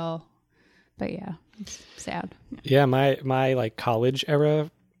while. But yeah, it's sad. Yeah, my like college era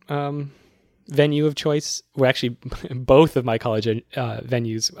venue of choice were actually both of my college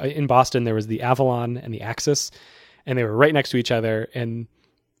venues. In Boston, there was the Avalon and the Axis, and they were right next to each other. And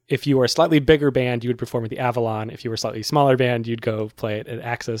if you were a slightly bigger band, you would perform at the Avalon. If you were a slightly smaller band, you'd go play it at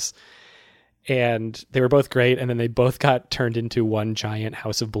Axis. And they were both great. And then they both got turned into one giant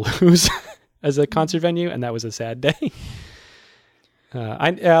House of Blues as a concert venue, and that was a sad day.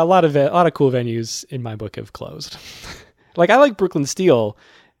 A lot of cool venues in my book have closed. Like I like Brooklyn Steel,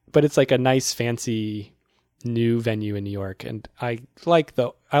 but it's like a nice, fancy, new venue in New York, and I like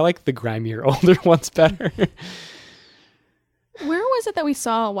the grimier, older ones better. Where was it that we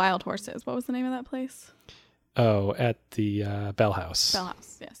saw Wild Horses? What was the name of that place? Oh, at the Bell House. Bell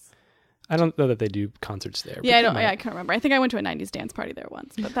House, yes. I don't know that they do concerts there. Yeah, I can't remember. I think I went to a 90s dance party there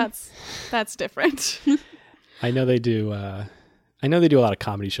once, but that's different. I know they do. I know they do a lot of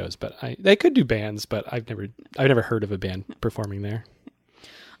comedy shows, but they could do bands, but I've never heard of a band performing there.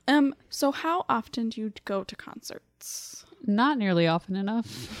 So how often do you go to concerts? Not nearly often enough.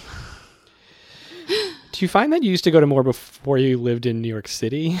 Do you find that you used to go to more before you lived in New York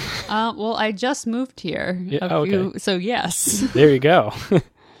City? Well, I just moved here. Okay. So yes. There you go.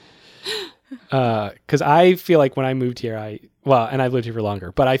 Because I feel like when I moved here, and I've lived here for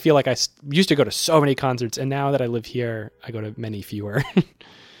longer, but I feel like I used to go to so many concerts, and now that I live here, I go to many fewer.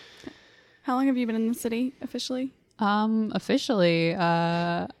 How long have you been in the city officially? Officially,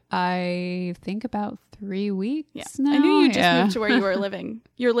 I think about 3 weeks now. I knew you just moved to where you were living.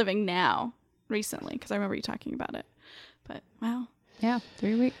 You're living now recently, because I remember you talking about it. But wow. Yeah,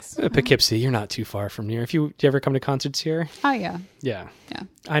 3 weeks. Poughkeepsie, you're not too far from here. Do you ever come to concerts here? Oh yeah. Yeah. Yeah.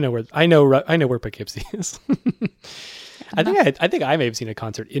 I know where Poughkeepsie is. I think I may have seen a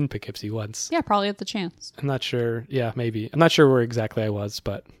concert in Poughkeepsie once. Yeah, probably at the Chance. I'm not sure. Yeah, maybe. I'm not sure where exactly I was,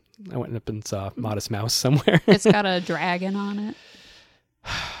 but I went up and saw Modest Mouse somewhere. It's got a dragon on it.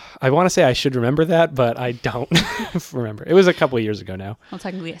 I want to say I should remember that, but I don't remember. It was a couple of years ago now. Well,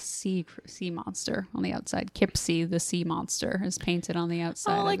 technically a sea monster on the outside. Kipsy, the sea monster, is painted on the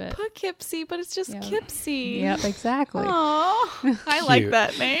outside Oh, like of it. Poughkeepsie, but it's just Kipsy. Yep, exactly. Oh, I like Cute.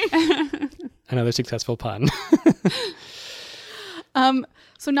 that name. Another successful pun.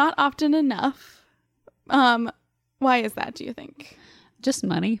 So not often enough. Why is that, do you think? Just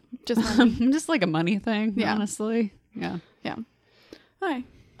money. Just money. Just like a money thing, Yeah. honestly. Yeah. Yeah. Hi.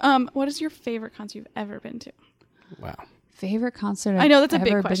 What is your favorite concert you've ever been to? Wow. Favorite concert I know that's a I've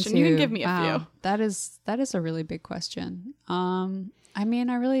big ever been question. You can to? give me a few. That is a really big question. I mean,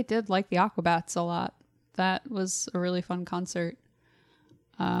 I really did like the Aquabats a lot. That was a really fun concert.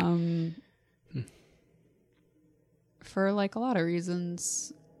 For like a lot of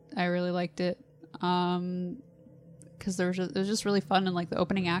reasons, I really liked it. Because it was just really fun, and like the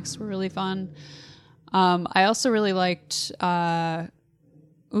opening acts were really fun. I also really liked Hollow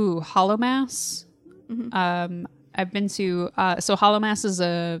Mass. Mm-hmm. I've been to so Hollow Mass is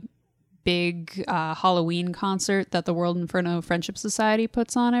a big Halloween concert that the World Inferno Friendship Society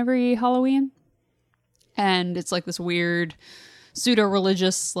puts on every Halloween, and it's like this weird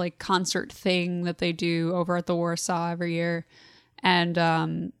pseudo-religious like concert thing that they do over at the Warsaw every year.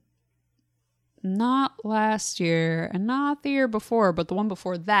 And not last year and not the year before, but the one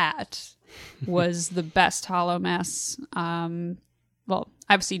before that was the best Hollow Mass. Well,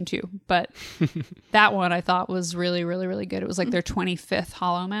 I've seen two, but that one I thought was really, really, really good. It was like their 25th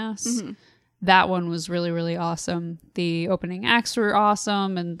Hollow Mass. Mm-hmm. That one was really, really awesome. The opening acts were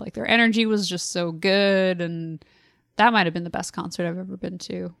awesome, and like their energy was just so good, and that might have been the best concert I've ever been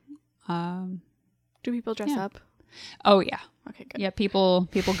to. Do people dress up? Oh yeah. Okay, good. Yeah, people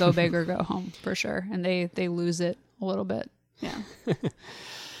go big or go home for sure, and they lose it a little bit. Yeah.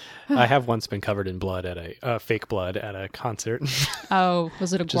 I have once been covered in blood at a fake blood at a concert. Oh,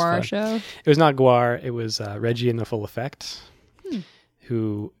 was it a is Guar fun. show? It was not Guar. It was Reggie in the Full Effect,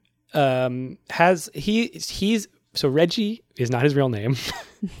 who he's so Reggie is not his real name.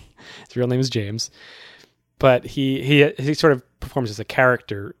 His real name is James, but he sort of performs as a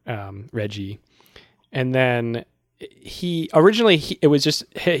character, Reggie, and then he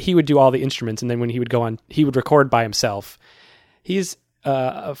would do all the instruments, and then when he would go on, he would record by himself. He's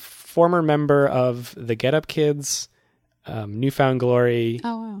a former member of the Get Up Kids, Newfound Glory,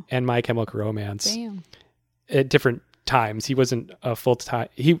 and My Chemical Romance. Damn. At different times. He wasn't a full time.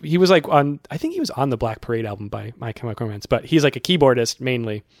 He was like I think he was on the Black Parade album by My Chemical Romance, but he's like a keyboardist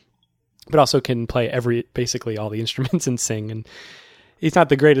mainly, but also can play basically all the instruments and sing. And he's not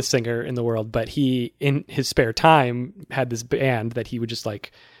the greatest singer in the world, but he, in his spare time, had this band that he would just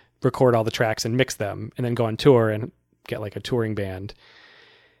like record all the tracks and mix them and then go on tour and get like a touring band.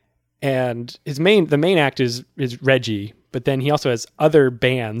 And the main act is Reggie, but then he also has other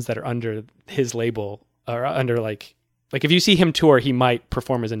bands that are under his label, or under like if you see him tour, he might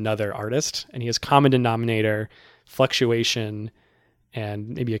perform as another artist, and he has Common Denominator, Fluctuation, and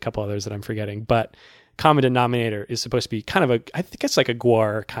maybe a couple others that I'm forgetting. But Common Denominator is supposed to be kind of I think it's like a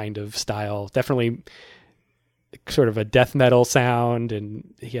Guar kind of style, definitely sort of a death metal sound,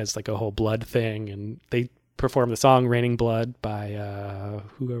 and he has like a whole blood thing, and they perform the song Raining Blood by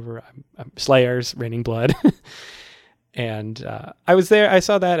Slayer's Raining Blood. And I was there. I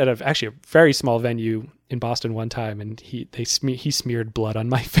saw that at actually a very small venue in Boston one time, and he smeared blood on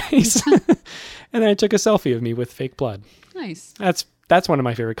my face. And then I took a selfie of me with fake blood. Nice. That's one of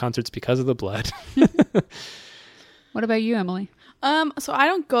my favorite concerts because of the blood. What about you, Emily? So I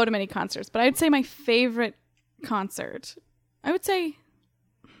don't go to many concerts, but I'd say my favorite concert, I would say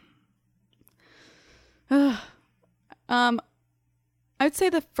the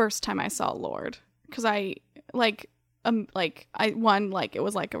first time I saw Lorde, because I it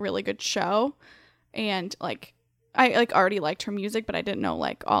was like a really good show, and like I like already liked her music, but I didn't know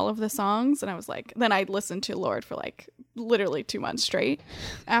like all of the songs, and I was like, then I listened to Lorde for like literally 2 months straight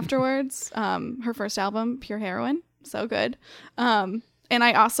afterwards. Her first album, Pure Heroine, so good. And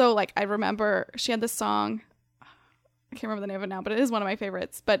I also I remember she had this song, I can't remember the name of it now, but it is one of my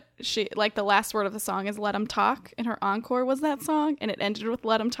favorites. But she, like, the last word of the song is "Let 'em talk," and her encore was that song, and it ended with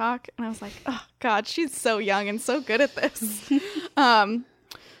 "Let 'em talk," and I was like, oh God, she's so young and so good at this.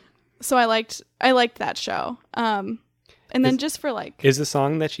 So I liked that show. And then just for is the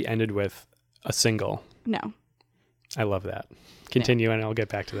song that she ended with a single? No. I love that. Continue, and I'll get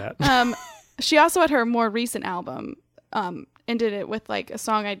back to that. She also had her more recent album, ended it with like a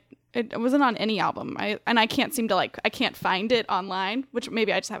song it wasn't on any album. I can't seem to I can't find it online, which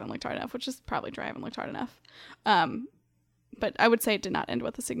maybe I just haven't looked hard enough, which is probably true. I haven't looked hard enough. But I would say it did not end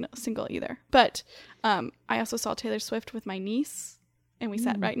with a single either. But I also saw Taylor Swift with my niece and we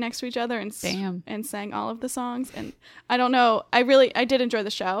sat right next to each other and Damn. and sang all of the songs. And I don't know, I did enjoy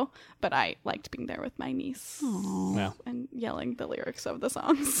the show, but I liked being there with my niece Wow. and yelling the lyrics of the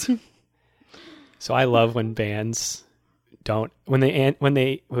songs. So I love when bands don't when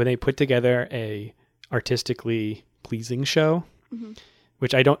they put together a artistically pleasing show,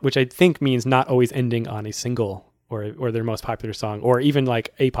 which I think means not always ending on a single or their most popular song or even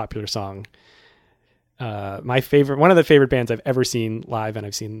like a popular song. One of the favorite bands I've ever seen live,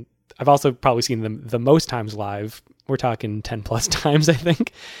 and I've also probably seen them the most times live. We're talking 10 plus times, I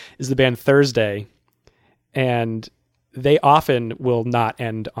think, is the band Thursday. And they often will not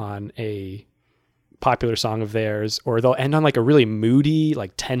end on a popular song of theirs, or they'll end on like a really moody,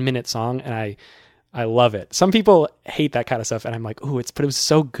 like 10-minute song. And I love it. Some people hate that kind of stuff. And I'm like, but it was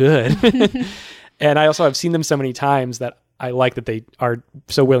so good. And I also have seen them so many times that I like that they are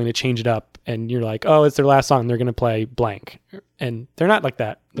so willing to change it up. And you're like, it's their last song. They're going to play blank. And they're not like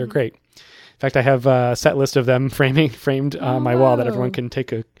that. They're great. In fact, I have a set list of them framed on my wall that everyone can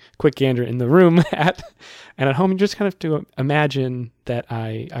take a quick gander in the room at. And at home, you just kind of have to imagine that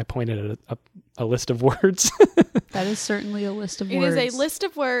I pointed at a list of words. That is certainly a list of It words. is a list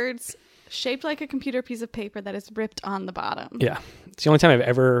of words shaped like a computer piece of paper that is ripped on the bottom. Yeah. It's the only time I've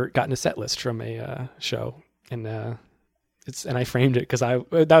ever gotten a set list from a show. And I framed it because that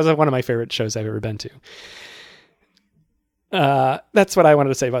was one of my favorite shows I've ever been to. That's what I wanted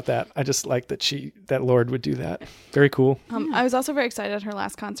to say about that. I just like that Lorde would do that. Very cool. I was also very excited at her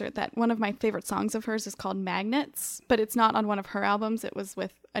last concert that one of my favorite songs of hers is called Magnets, but it's not on one of her albums. It was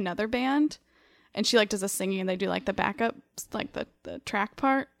with another band, and she like does a singing and they do like the backup, like the track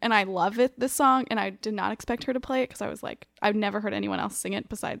part. And I love this song, and I did not expect her to play it because I was like, I've never heard anyone else sing it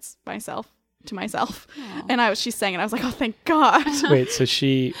besides myself. Aww. And she sang it. I was like, oh, thank God. Wait, so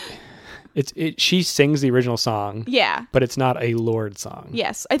she sings the original song. Yeah. But it's not a Lorde song.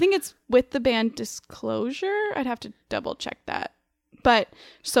 Yes. I think it's with the band Disclosure. I'd have to double check that. But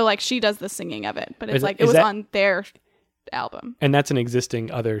so like she does the singing of it, but it's it was on their album. And that's an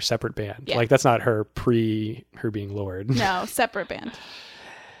existing other separate band. Yeah. Like that's not her being Lorde. No, separate band.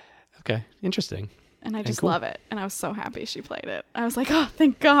 Okay. Interesting. And I just cool. love it. And I was so happy she played it. I was like, oh,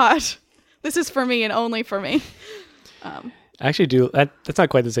 thank God. This is for me and only for me. I actually do. That's not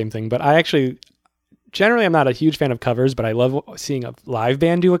quite the same thing, but generally I'm not a huge fan of covers, but I love seeing a live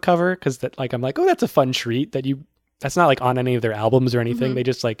band do a cover because I'm like, that's a fun treat that's not like on any of their albums or anything. Mm-hmm. They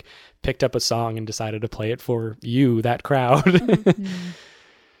just like picked up a song and decided to play it for you, that crowd.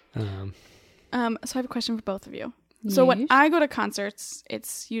 So I have a question for both of you. Yes. So when I go to concerts,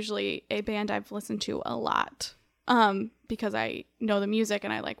 it's usually a band I've listened to a lot. Because I know the music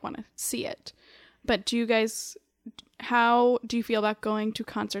and I want to see it. But how do you feel about going to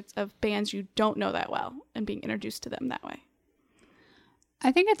concerts of bands you don't know that well and being introduced to them that way?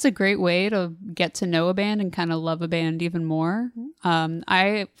 I think it's a great way to get to know a band and kind of love a band even more.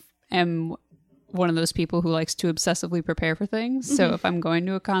 I am one of those people who likes to obsessively prepare for things. Mm-hmm. So if I'm going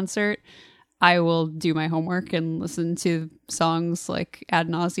to a concert, I will do my homework and listen to songs like ad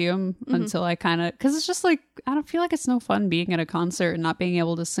nauseum until I because it's just like, I don't feel like it's no fun being at a concert and not being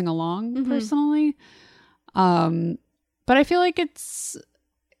able to sing along personally. But I feel like it's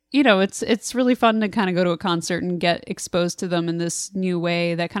really fun to kind of go to a concert and get exposed to them in this new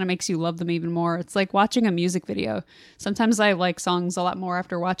way that kind of makes you love them even more. It's like watching a music video. Sometimes I like songs a lot more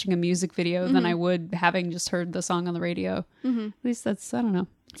after watching a music video than I would having just heard the song on the radio. Mm-hmm. At least I don't know.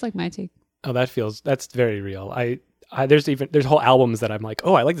 It's like my take. Oh, that's very real. There's whole albums that I'm like,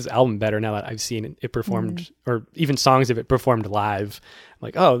 I like this album better now that I've seen it performed, or even songs of it performed live. I'm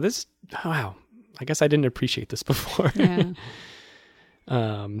like, wow, I guess I didn't appreciate this before. Yeah.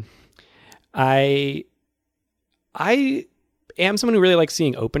 I am someone who really likes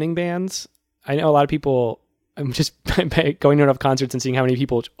seeing opening bands. I know a lot of people, I'm just going to enough concerts and seeing how many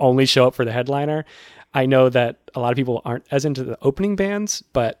people only show up for the headliner. I know that a lot of people aren't as into the opening bands,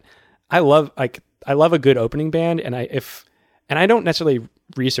 but I love a good opening band, and I don't necessarily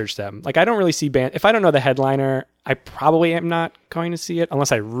research them. Like I don't really see band. If I don't know the headliner, I probably am not going to see it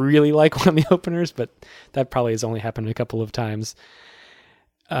unless I really like one of the openers, but that probably has only happened a couple of times.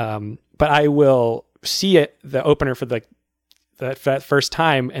 But I will see the opener for that first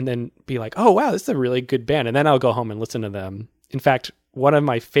time and then be like, oh wow, this is a really good band. And then I'll go home and listen to them. In fact, one of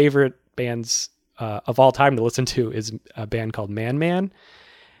my favorite bands of all time to listen to is a band called Man Man.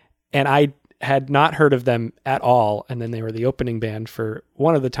 And I had not heard of them at all. And then they were the opening band for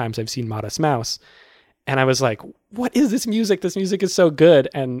one of the times I've seen Modest Mouse. And I was like, what is this music? This music is so good.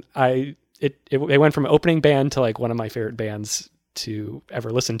 And it went from opening band to like one of my favorite bands to ever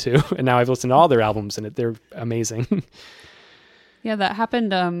listen to. And now I've listened to all their albums and they're amazing. Yeah, that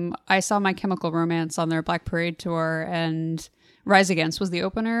happened. I saw My Chemical Romance on their Black Parade tour, and Rise Against was the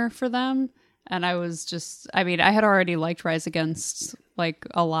opener for them. And I was just, I mean, I had already liked Rise Against like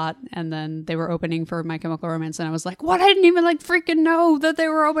a lot, and then they were opening for My Chemical Romance, and I was like, what? I didn't even like freaking know that they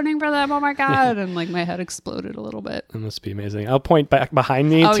were opening for them. Oh my God. And like my head exploded a little bit. That must be amazing. I'll point back behind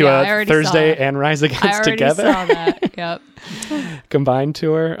me to I a already Thursday saw it. and Rise Against I already together. saw that. Yep. Combined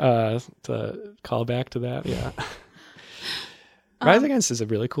tour. To call back to that. Yeah. Rise Against is a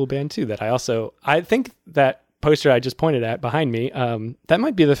really cool band too. That I think that poster I just pointed at behind me, that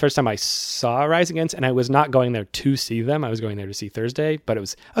might be the first time I saw Rise Against, and I was not going there to see them. I was going there to see Thursday, but it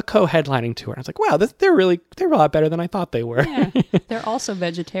was a co-headlining tour. I was like, wow, they're a lot better than I thought they were. Yeah. They're also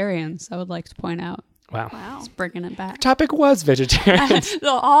vegetarians, I would like to point out. Wow. It's bringing it back. Topic was vegetarians.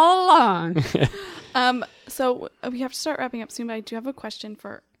 All along. So we have to start wrapping up soon, but I do have a question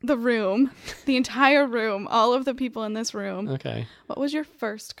for the room, the entire room, all of the people in this room. Okay. What was your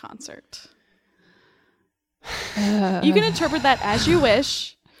first concert? You can interpret that as you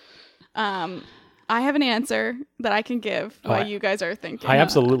wish. I have an answer that I can give while you guys are thinking. I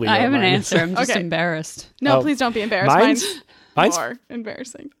absolutely know I have an mine. answer. I'm just Okay. embarrassed. No, please don't be embarrassed. Mine's mine's- more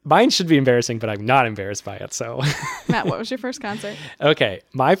embarrassing. Mine should be embarrassing, but I'm not embarrassed by it. So, Matt, what was your first concert? okay,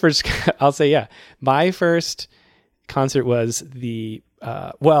 my first concert was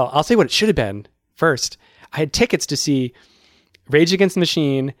I'll say what it should have been first. I had tickets to see Rage Against the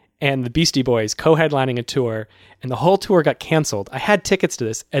Machine and the Beastie Boys co-headlining a tour, and the whole tour got canceled. I had tickets to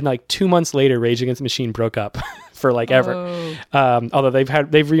this, and like 2 months later, Rage Against the Machine broke up for like ever. Although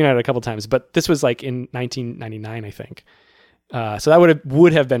they've reunited a couple times, but this was like in 1999, I think. So that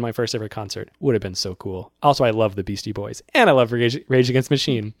would have been my first ever concert. Would have been so cool. Also, I love the Beastie Boys, and I love Rage Against the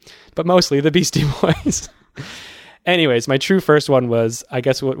Machine, but mostly the Beastie Boys. Anyways, my true first one was, I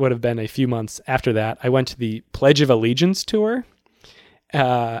guess, what would have been a few months after that. I went to the Pledge of Allegiance tour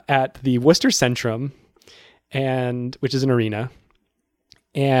at the Worcester Centrum, which is an arena,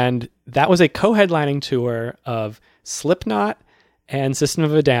 and that was a co-headlining tour of Slipknot and System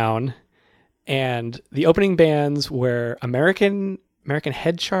of a Down, and the opening bands were American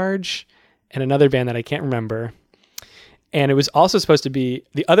Head Charge and another band that I can't remember. And it was also supposed to be,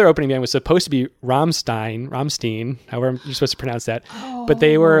 the other opening band was supposed to be Rammstein, however you're supposed to pronounce that. But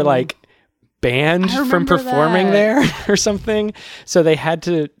they were like banned from performing there or something. So they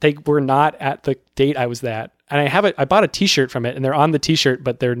were not at the date I was at. And I bought a t-shirt from it, and they're on the t-shirt,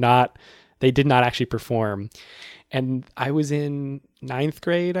 but they did not actually perform. And I was in 9th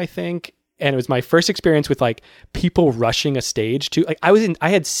grade, I think. And it was my first experience with like people rushing a stage too. Like I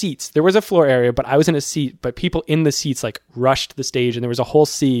had seats. There was a floor area, but I was in a seat, but people in the seats like rushed the stage, and there was a whole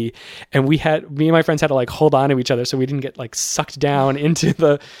sea, and me and my friends had to like hold on to each other so we didn't get like sucked down into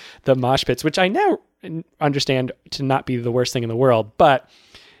the mosh pits, which I now understand to not be the worst thing in the world. But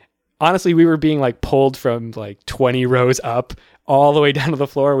honestly, we were being like pulled from like 20 rows up all the way down to the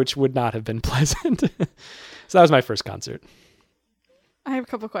floor, which would not have been pleasant. So that was my first concert. I have a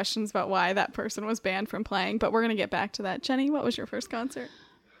couple questions about why that person was banned from playing, but we're going to get back to that. Jenny, what was your first concert?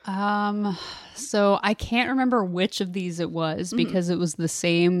 So I can't remember which of these it was because it was the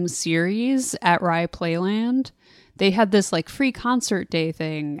same series at Rye Playland. They had this like free concert day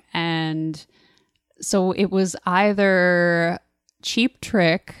thing, and so it was either Cheap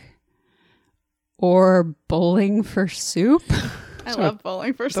Trick or Bowling for Soup. I love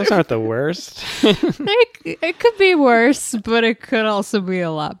Bowling for Soup. Those aren't the worst. It could be worse, but it could also be a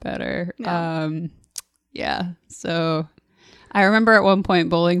lot better. Yeah. So I remember at one point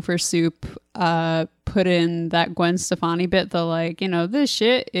Bowling for Soup put in that Gwen Stefani bit, the like, this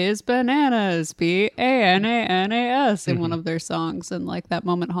shit is bananas, BANANAS in one of their songs, and like that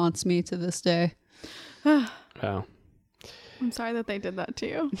moment haunts me to this day. Wow. I'm sorry that they did that to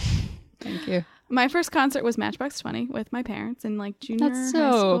you. Thank you. My first concert was Matchbox 20 with my parents in like junior That's high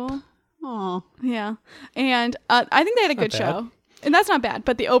so school. Oh, Yeah. And I think they had a good bad. show. And that's not bad,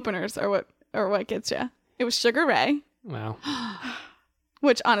 but the openers are what gets you. It was Sugar Ray, Wow.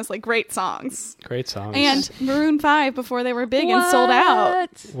 which honestly, great songs. Great songs. And Maroon 5 before they were big and sold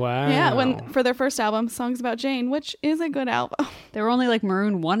out. wow. Yeah, for their first album, Songs About Jane, which is a good album. they were only like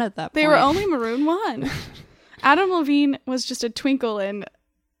Maroon 1 at that point. They were only Maroon 1. Adam Levine was just a twinkle in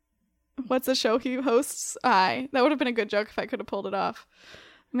what's the show he hosts? That would have been a good joke if I could have pulled it off.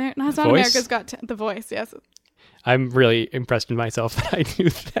 It's not Voice? America's Got The Voice, yes. I'm really impressed with myself that I knew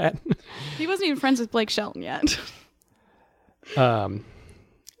that. He wasn't even friends with Blake Shelton yet. I'm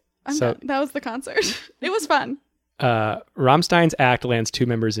done. That was the concert. It was fun. Rammstein's act lands 2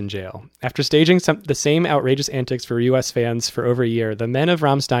 members in jail. After staging the same outrageous antics for U.S. fans for over a year, the men of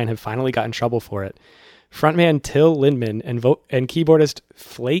Rammstein have finally got in trouble for it. Frontman Till Lindemann and keyboardist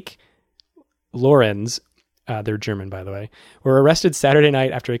Flake Lorenz, they're German, by the way, were arrested Saturday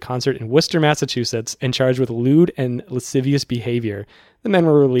night after a concert in Worcester, Massachusetts, and charged with lewd and lascivious behavior. The men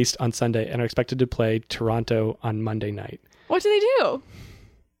were released on Sunday and are expected to play Toronto on Monday night. What do they do?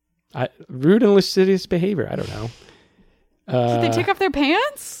 Rude and lascivious behavior. I don't know. Did they take off their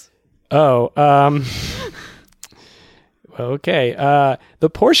pants? Okay. The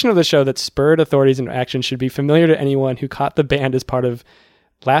portion of the show that spurred authorities into action should be familiar to anyone who caught the band as part of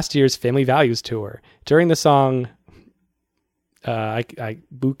last year's Family Values tour. During the song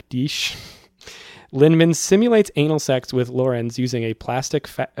Book Dish, Lindemann simulates anal sex with Lorenz using a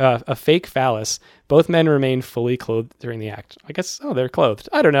a fake phallus. Both men remain fully clothed during the act. I guess, they're clothed.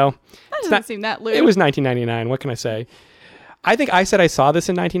 I don't know. That doesn't seem that lewd. It was 1999. What can I say? I think I said I saw this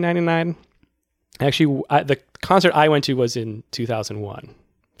in 1999. Actually, the concert I went to was in 2001.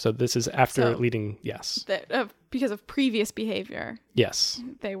 So this is after leading, yes. Because of previous behavior. Yes.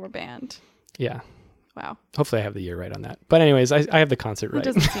 They were banned. Yeah. Wow. Hopefully I have the year right on that. But anyways, I have the concert right. It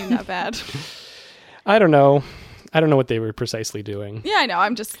doesn't seem that bad. I don't know. I don't know what they were precisely doing. Yeah, I know.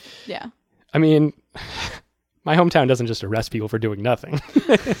 I'm just, yeah. I mean, my hometown doesn't just arrest people for doing nothing.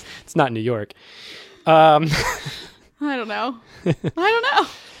 It's not New York. I don't know.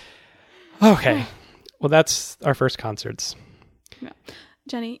 Okay. Well, that's our first concerts. Yeah.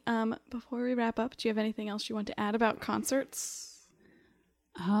 Jenny, before we wrap up, do you have anything else you want to add about concerts?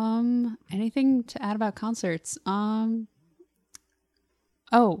 Anything to add about concerts? Who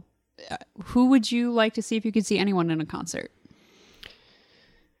would you like to see if you could see anyone in a concert?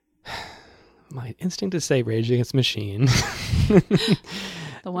 My instinct is to say Rage Against the Machine.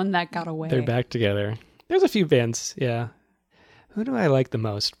 The one that got away. They're back together. There's a few bands, yeah. Who do I like the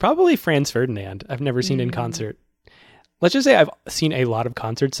most? Probably Franz Ferdinand. I've never seen in concert. Let's just say I've seen a lot of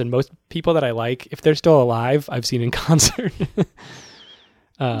concerts, and most people that I like, if they're still alive, I've seen in concert.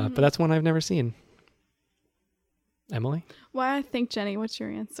 But that's one I've never seen. Emily? Why, I think, Jenny, what's your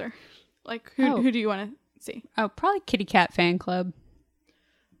answer? Like, who do you want to see? Oh, probably Kitty Cat Fan Club.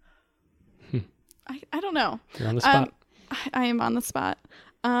 I don't know. You're on the spot. I am on the spot.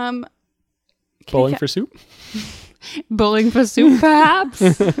 Bowling for Soup? Bowling for Soup, perhaps?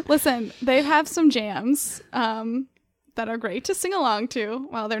 Listen, they have some jams that are great to sing along to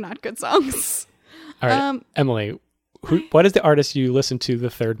while they're not good songs. All right, Emily, what is the artist you listen to the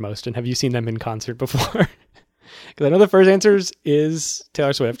third most, and have you seen them in concert before? Because I know the first answer is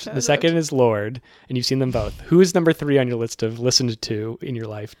Taylor Swift. The second is Lorde, and you've seen them both. Who is number 3 on your list of listened to in your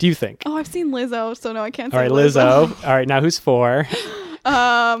life, do you think? Oh, I've seen Lizzo, so no, I can't say All right, Lizzo. All right, now who's 4?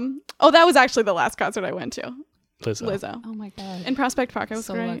 That was actually the last concert I went to. Lizzo. Oh my God. In Prospect Park. I was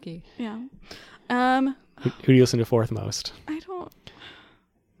so great. lucky. Yeah. Who do you listen to fourth most? I don't.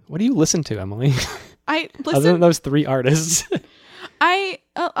 What do you listen to, Emily? I listen. Other than those 3 artists.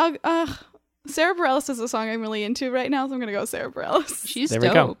 Sarah Bareilles is a song I'm really into right now, so I'm gonna go Sarah Bareilles. She's there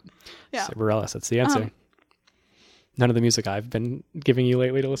dope. We go. Yeah. Sarah Bareilles, that's the answer. None of the music I've been giving you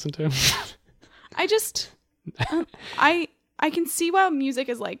lately to listen to. I just, I can see why music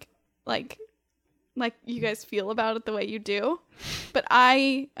is like you guys feel about it the way you do, but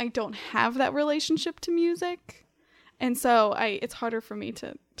I don't have that relationship to music, and so it's harder for me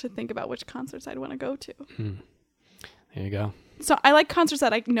to think about which concerts I'd want to go to. There you go. So I like concerts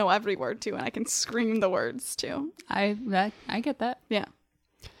that I know every word to and I can scream the words to. I get that. Yeah.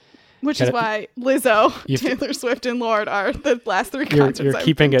 Which is why Lizzo, Taylor Swift, and Lorde are the last 3 concerts.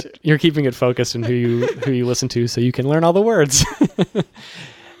 You're keeping it focused in who you listen to, so you can learn all the words.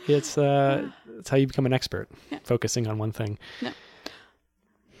 It's how you become an expert, focusing on one thing. No.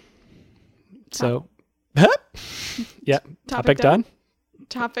 So, yeah, topic done.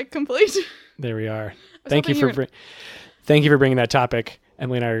 Topic complete. There we are. Thank you for bringing that topic.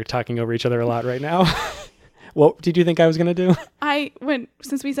 Emily and I are talking over each other a lot right now. What did you think I was going to do?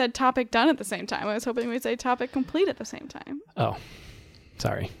 Since we said topic done at the same time, I was hoping we'd say topic complete at the same time. Oh,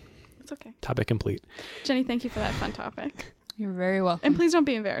 sorry. It's okay. Topic complete. Jenny, thank you for that fun topic. You're very welcome. And please don't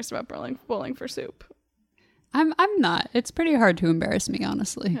be embarrassed about bowling for soup. I'm not. It's pretty hard to embarrass me,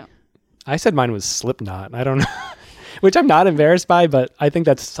 honestly. No. I said mine was Slipknot. I don't know. Which I'm not embarrassed by, but I think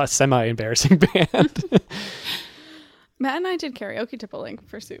that's a semi-embarrassing band. Matt and I did karaoke to Bowling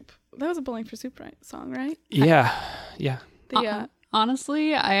for Soup. That was a Bowling for Soup song, right? Yeah.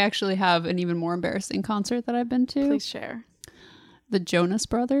 Honestly, I actually have an even more embarrassing concert that I've been to. Please share. The Jonas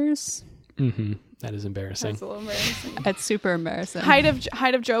Brothers. Mm-hmm. That is embarrassing. That's a little embarrassing. It's super embarrassing. Height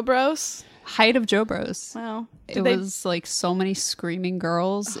of Joe Bros. Height of Joe Bros. Wow. It was like so many screaming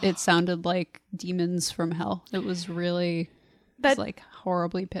girls. It sounded like demons from hell. It was really like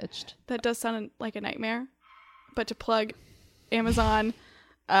horribly pitched. That does sound like a nightmare. But to plug Amazon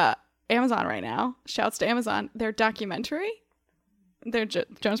right now, shouts to Amazon, their documentary, their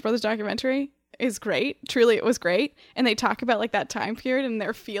Jonas Brothers documentary is great. Truly, it was great. And they talk about like that time period and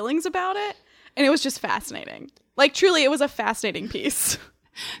their feelings about it. And it was just fascinating. Like, truly, it was a fascinating piece.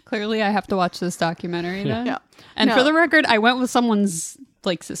 Clearly, I have to watch this documentary then. Yeah. And No. for the record, I went with someone's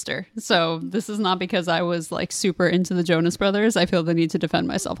like sister. So this is not because I was like super into the Jonas Brothers. I feel the need to defend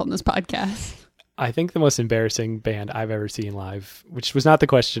myself on this podcast. I think the most embarrassing band I've ever seen live, which was not the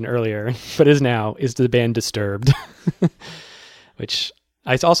question earlier, but is now, is the band Disturbed, which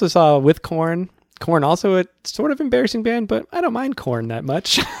I also saw with Korn. Korn also a sort of embarrassing band, but I don't mind Korn that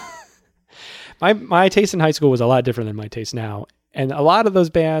much. My taste in high school was a lot different than my taste now. And a lot of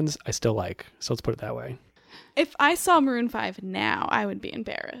those bands I still like. So let's put it that way. If I saw Maroon 5 now, I would be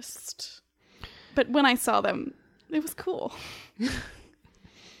embarrassed. But when I saw them, it was cool.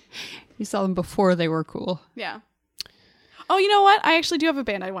 You saw them before they were cool. Yeah. Oh, you know what? I actually do have a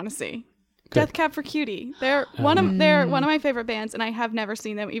band I want to see. Good. Death Cab for Cutie. They're one of my favorite bands, and I have never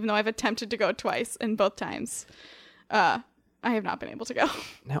seen them, even though I've attempted to go twice, and both times, I have not been able to go.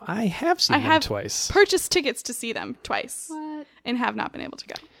 Now, I have seen them have twice. Purchased tickets to see them twice, What? and have not been able to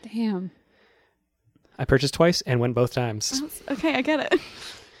go. Damn. I purchased twice and went both times. Okay, I get it.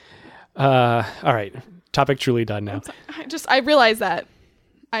 All right. Topic truly done now. I realize that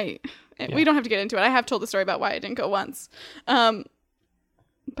we don't have to get into it. I have told the story about why I didn't go once, but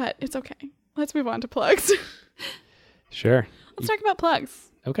it's okay. Let's move on to plugs. Sure. Let's talk about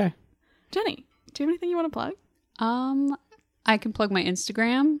plugs. Okay. Jenny, do you have anything you want to plug? I can plug my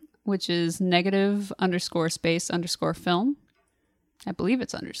Instagram, which is _space_film. I believe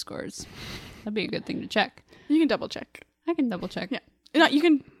it's underscores. That'd be a good thing to check. You can double check. I can double check. Yeah. No, you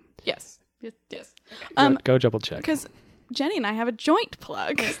can. Yes. Yes. Go double check. Because Jenny and I have a joint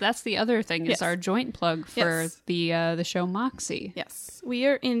plug. Yes, that's the other thing. Yes. Is our joint plug for Yes. the show Moxie. Yes. We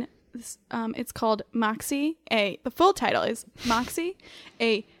are in this, it's called Moxie. The full title is Moxie,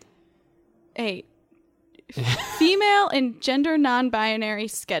 a female and gender non-binary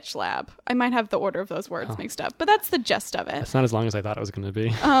sketch lab. I might have the order of those words mixed up, but that's the gist of it. That's not as long as I thought it was going to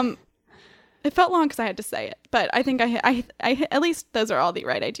be. It felt long because I had to say it, but I think I at least those are all the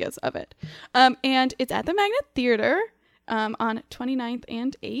right ideas of it. And it's at the Magnet Theater on 29th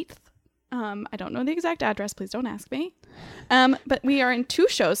and 8th. I don't know the exact address. Please don't ask me. But we are in 2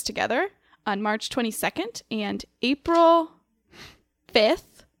 shows together on March 22nd and April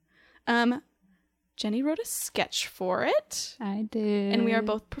 5th. Jenny wrote a sketch for it. I did. And we are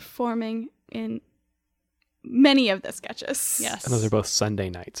both performing in many of the sketches. Yes. And those are both Sunday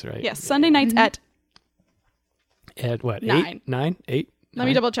nights, right? Yes, Sunday nights at what? 9. 9? 8? Let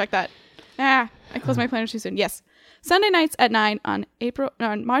me double check that. I closed my planner too soon. Yes. Sunday nights at 9 on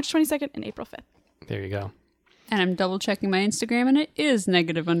March 22nd and April 5th. There you go. And I'm double checking my Instagram, and it is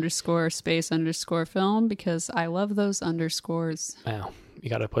 _space_film because I love those underscores. Wow. You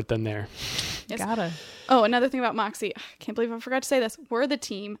got to put them there. Yes. Gotta. Oh, another thing about Moxie. I can't believe I forgot to say this. We're the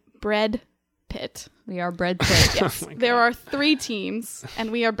team Bread Pit. We are Bread Pit. Yes. There are 3 teams,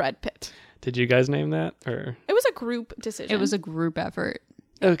 and we are Bread Pit. Did you guys name that? Or It was a group decision. It was a group effort.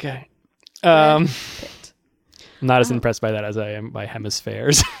 okay. Bread Pit. I'm not as impressed by that as I am by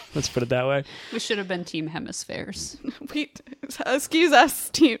hemispheres. Let's put it that way. We should have been Team Hemispheres. Excuse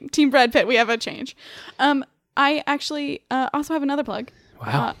us, team Bread Pit. We have a change. I actually also have another plug.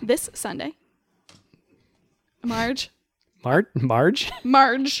 Wow. This Sunday, Marge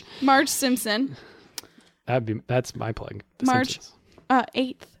Simpson. That's my plug. The March Simpsons.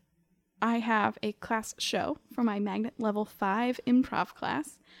 8th, I have a class show for my Magnet Level 5 improv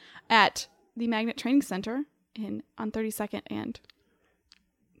class at the Magnet Training Center on 32nd and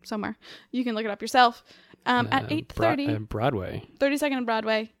somewhere. You can look it up yourself. At 8:30. Broadway. 32nd and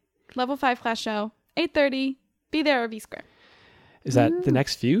Broadway. Level 5 class show. 8:30. Be there or be square. Is that the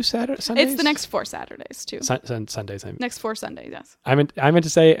next few Sundays? It's the next 4 Saturdays, too. Sundays. Next 4 Sundays, yes. I meant to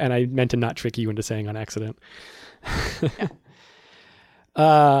say, and I meant to not trick you into saying on accident.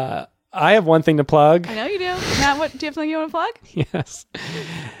 I have one thing to plug. I know you do. Matt, do you have something you want to plug? Yes.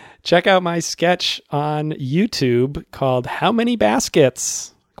 Check out my sketch on YouTube called How Many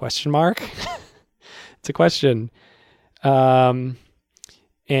Baskets? ? It's a question. And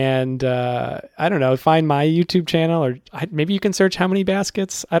I don't know, find my YouTube channel, or maybe you can search How Many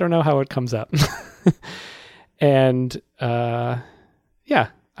Baskets. I don't know how it comes up. And I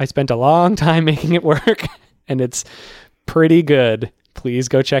spent a long time making it work, and it's pretty good. Please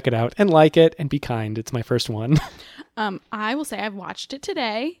go check it out and like it and be kind. It's my first one. I will say I've watched it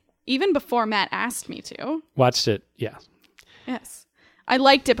today, even before Matt asked me to. Watched it, yeah. Yes. I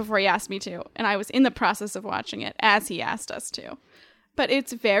liked it before he asked me to, and I was in the process of watching it as he asked us to. But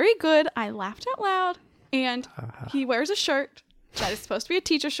it's very good. I laughed out loud, and he wears a shirt that is supposed to be a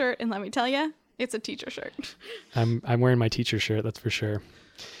teacher shirt, and let me tell you, it's a teacher shirt. I'm wearing my teacher shirt, that's for sure.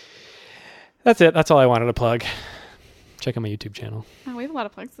 That's it. That's all I wanted to plug. Check out my YouTube channel. Oh, we have a lot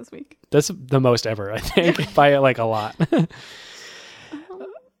of plugs this week. That's the most ever, I think, by like a lot.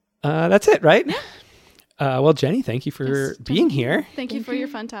 That's it, right? Yeah. Well, Jenny, thank you for being here. Thank you for your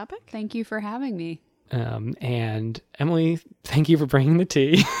fun topic. Thank you for having me. And Emily, thank you for bringing the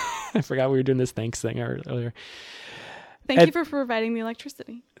tea. I forgot we were doing this thanks thing earlier. Thank you for providing the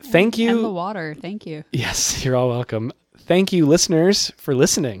electricity. Thank you. And the water. Thank you. Yes, you're all welcome. Thank you, listeners, for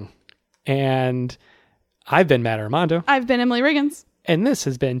listening. And I've been Matt Armando. I've been Emily Riggins. And this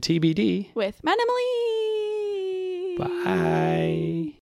has been TBD With Matt and Emily. Bye.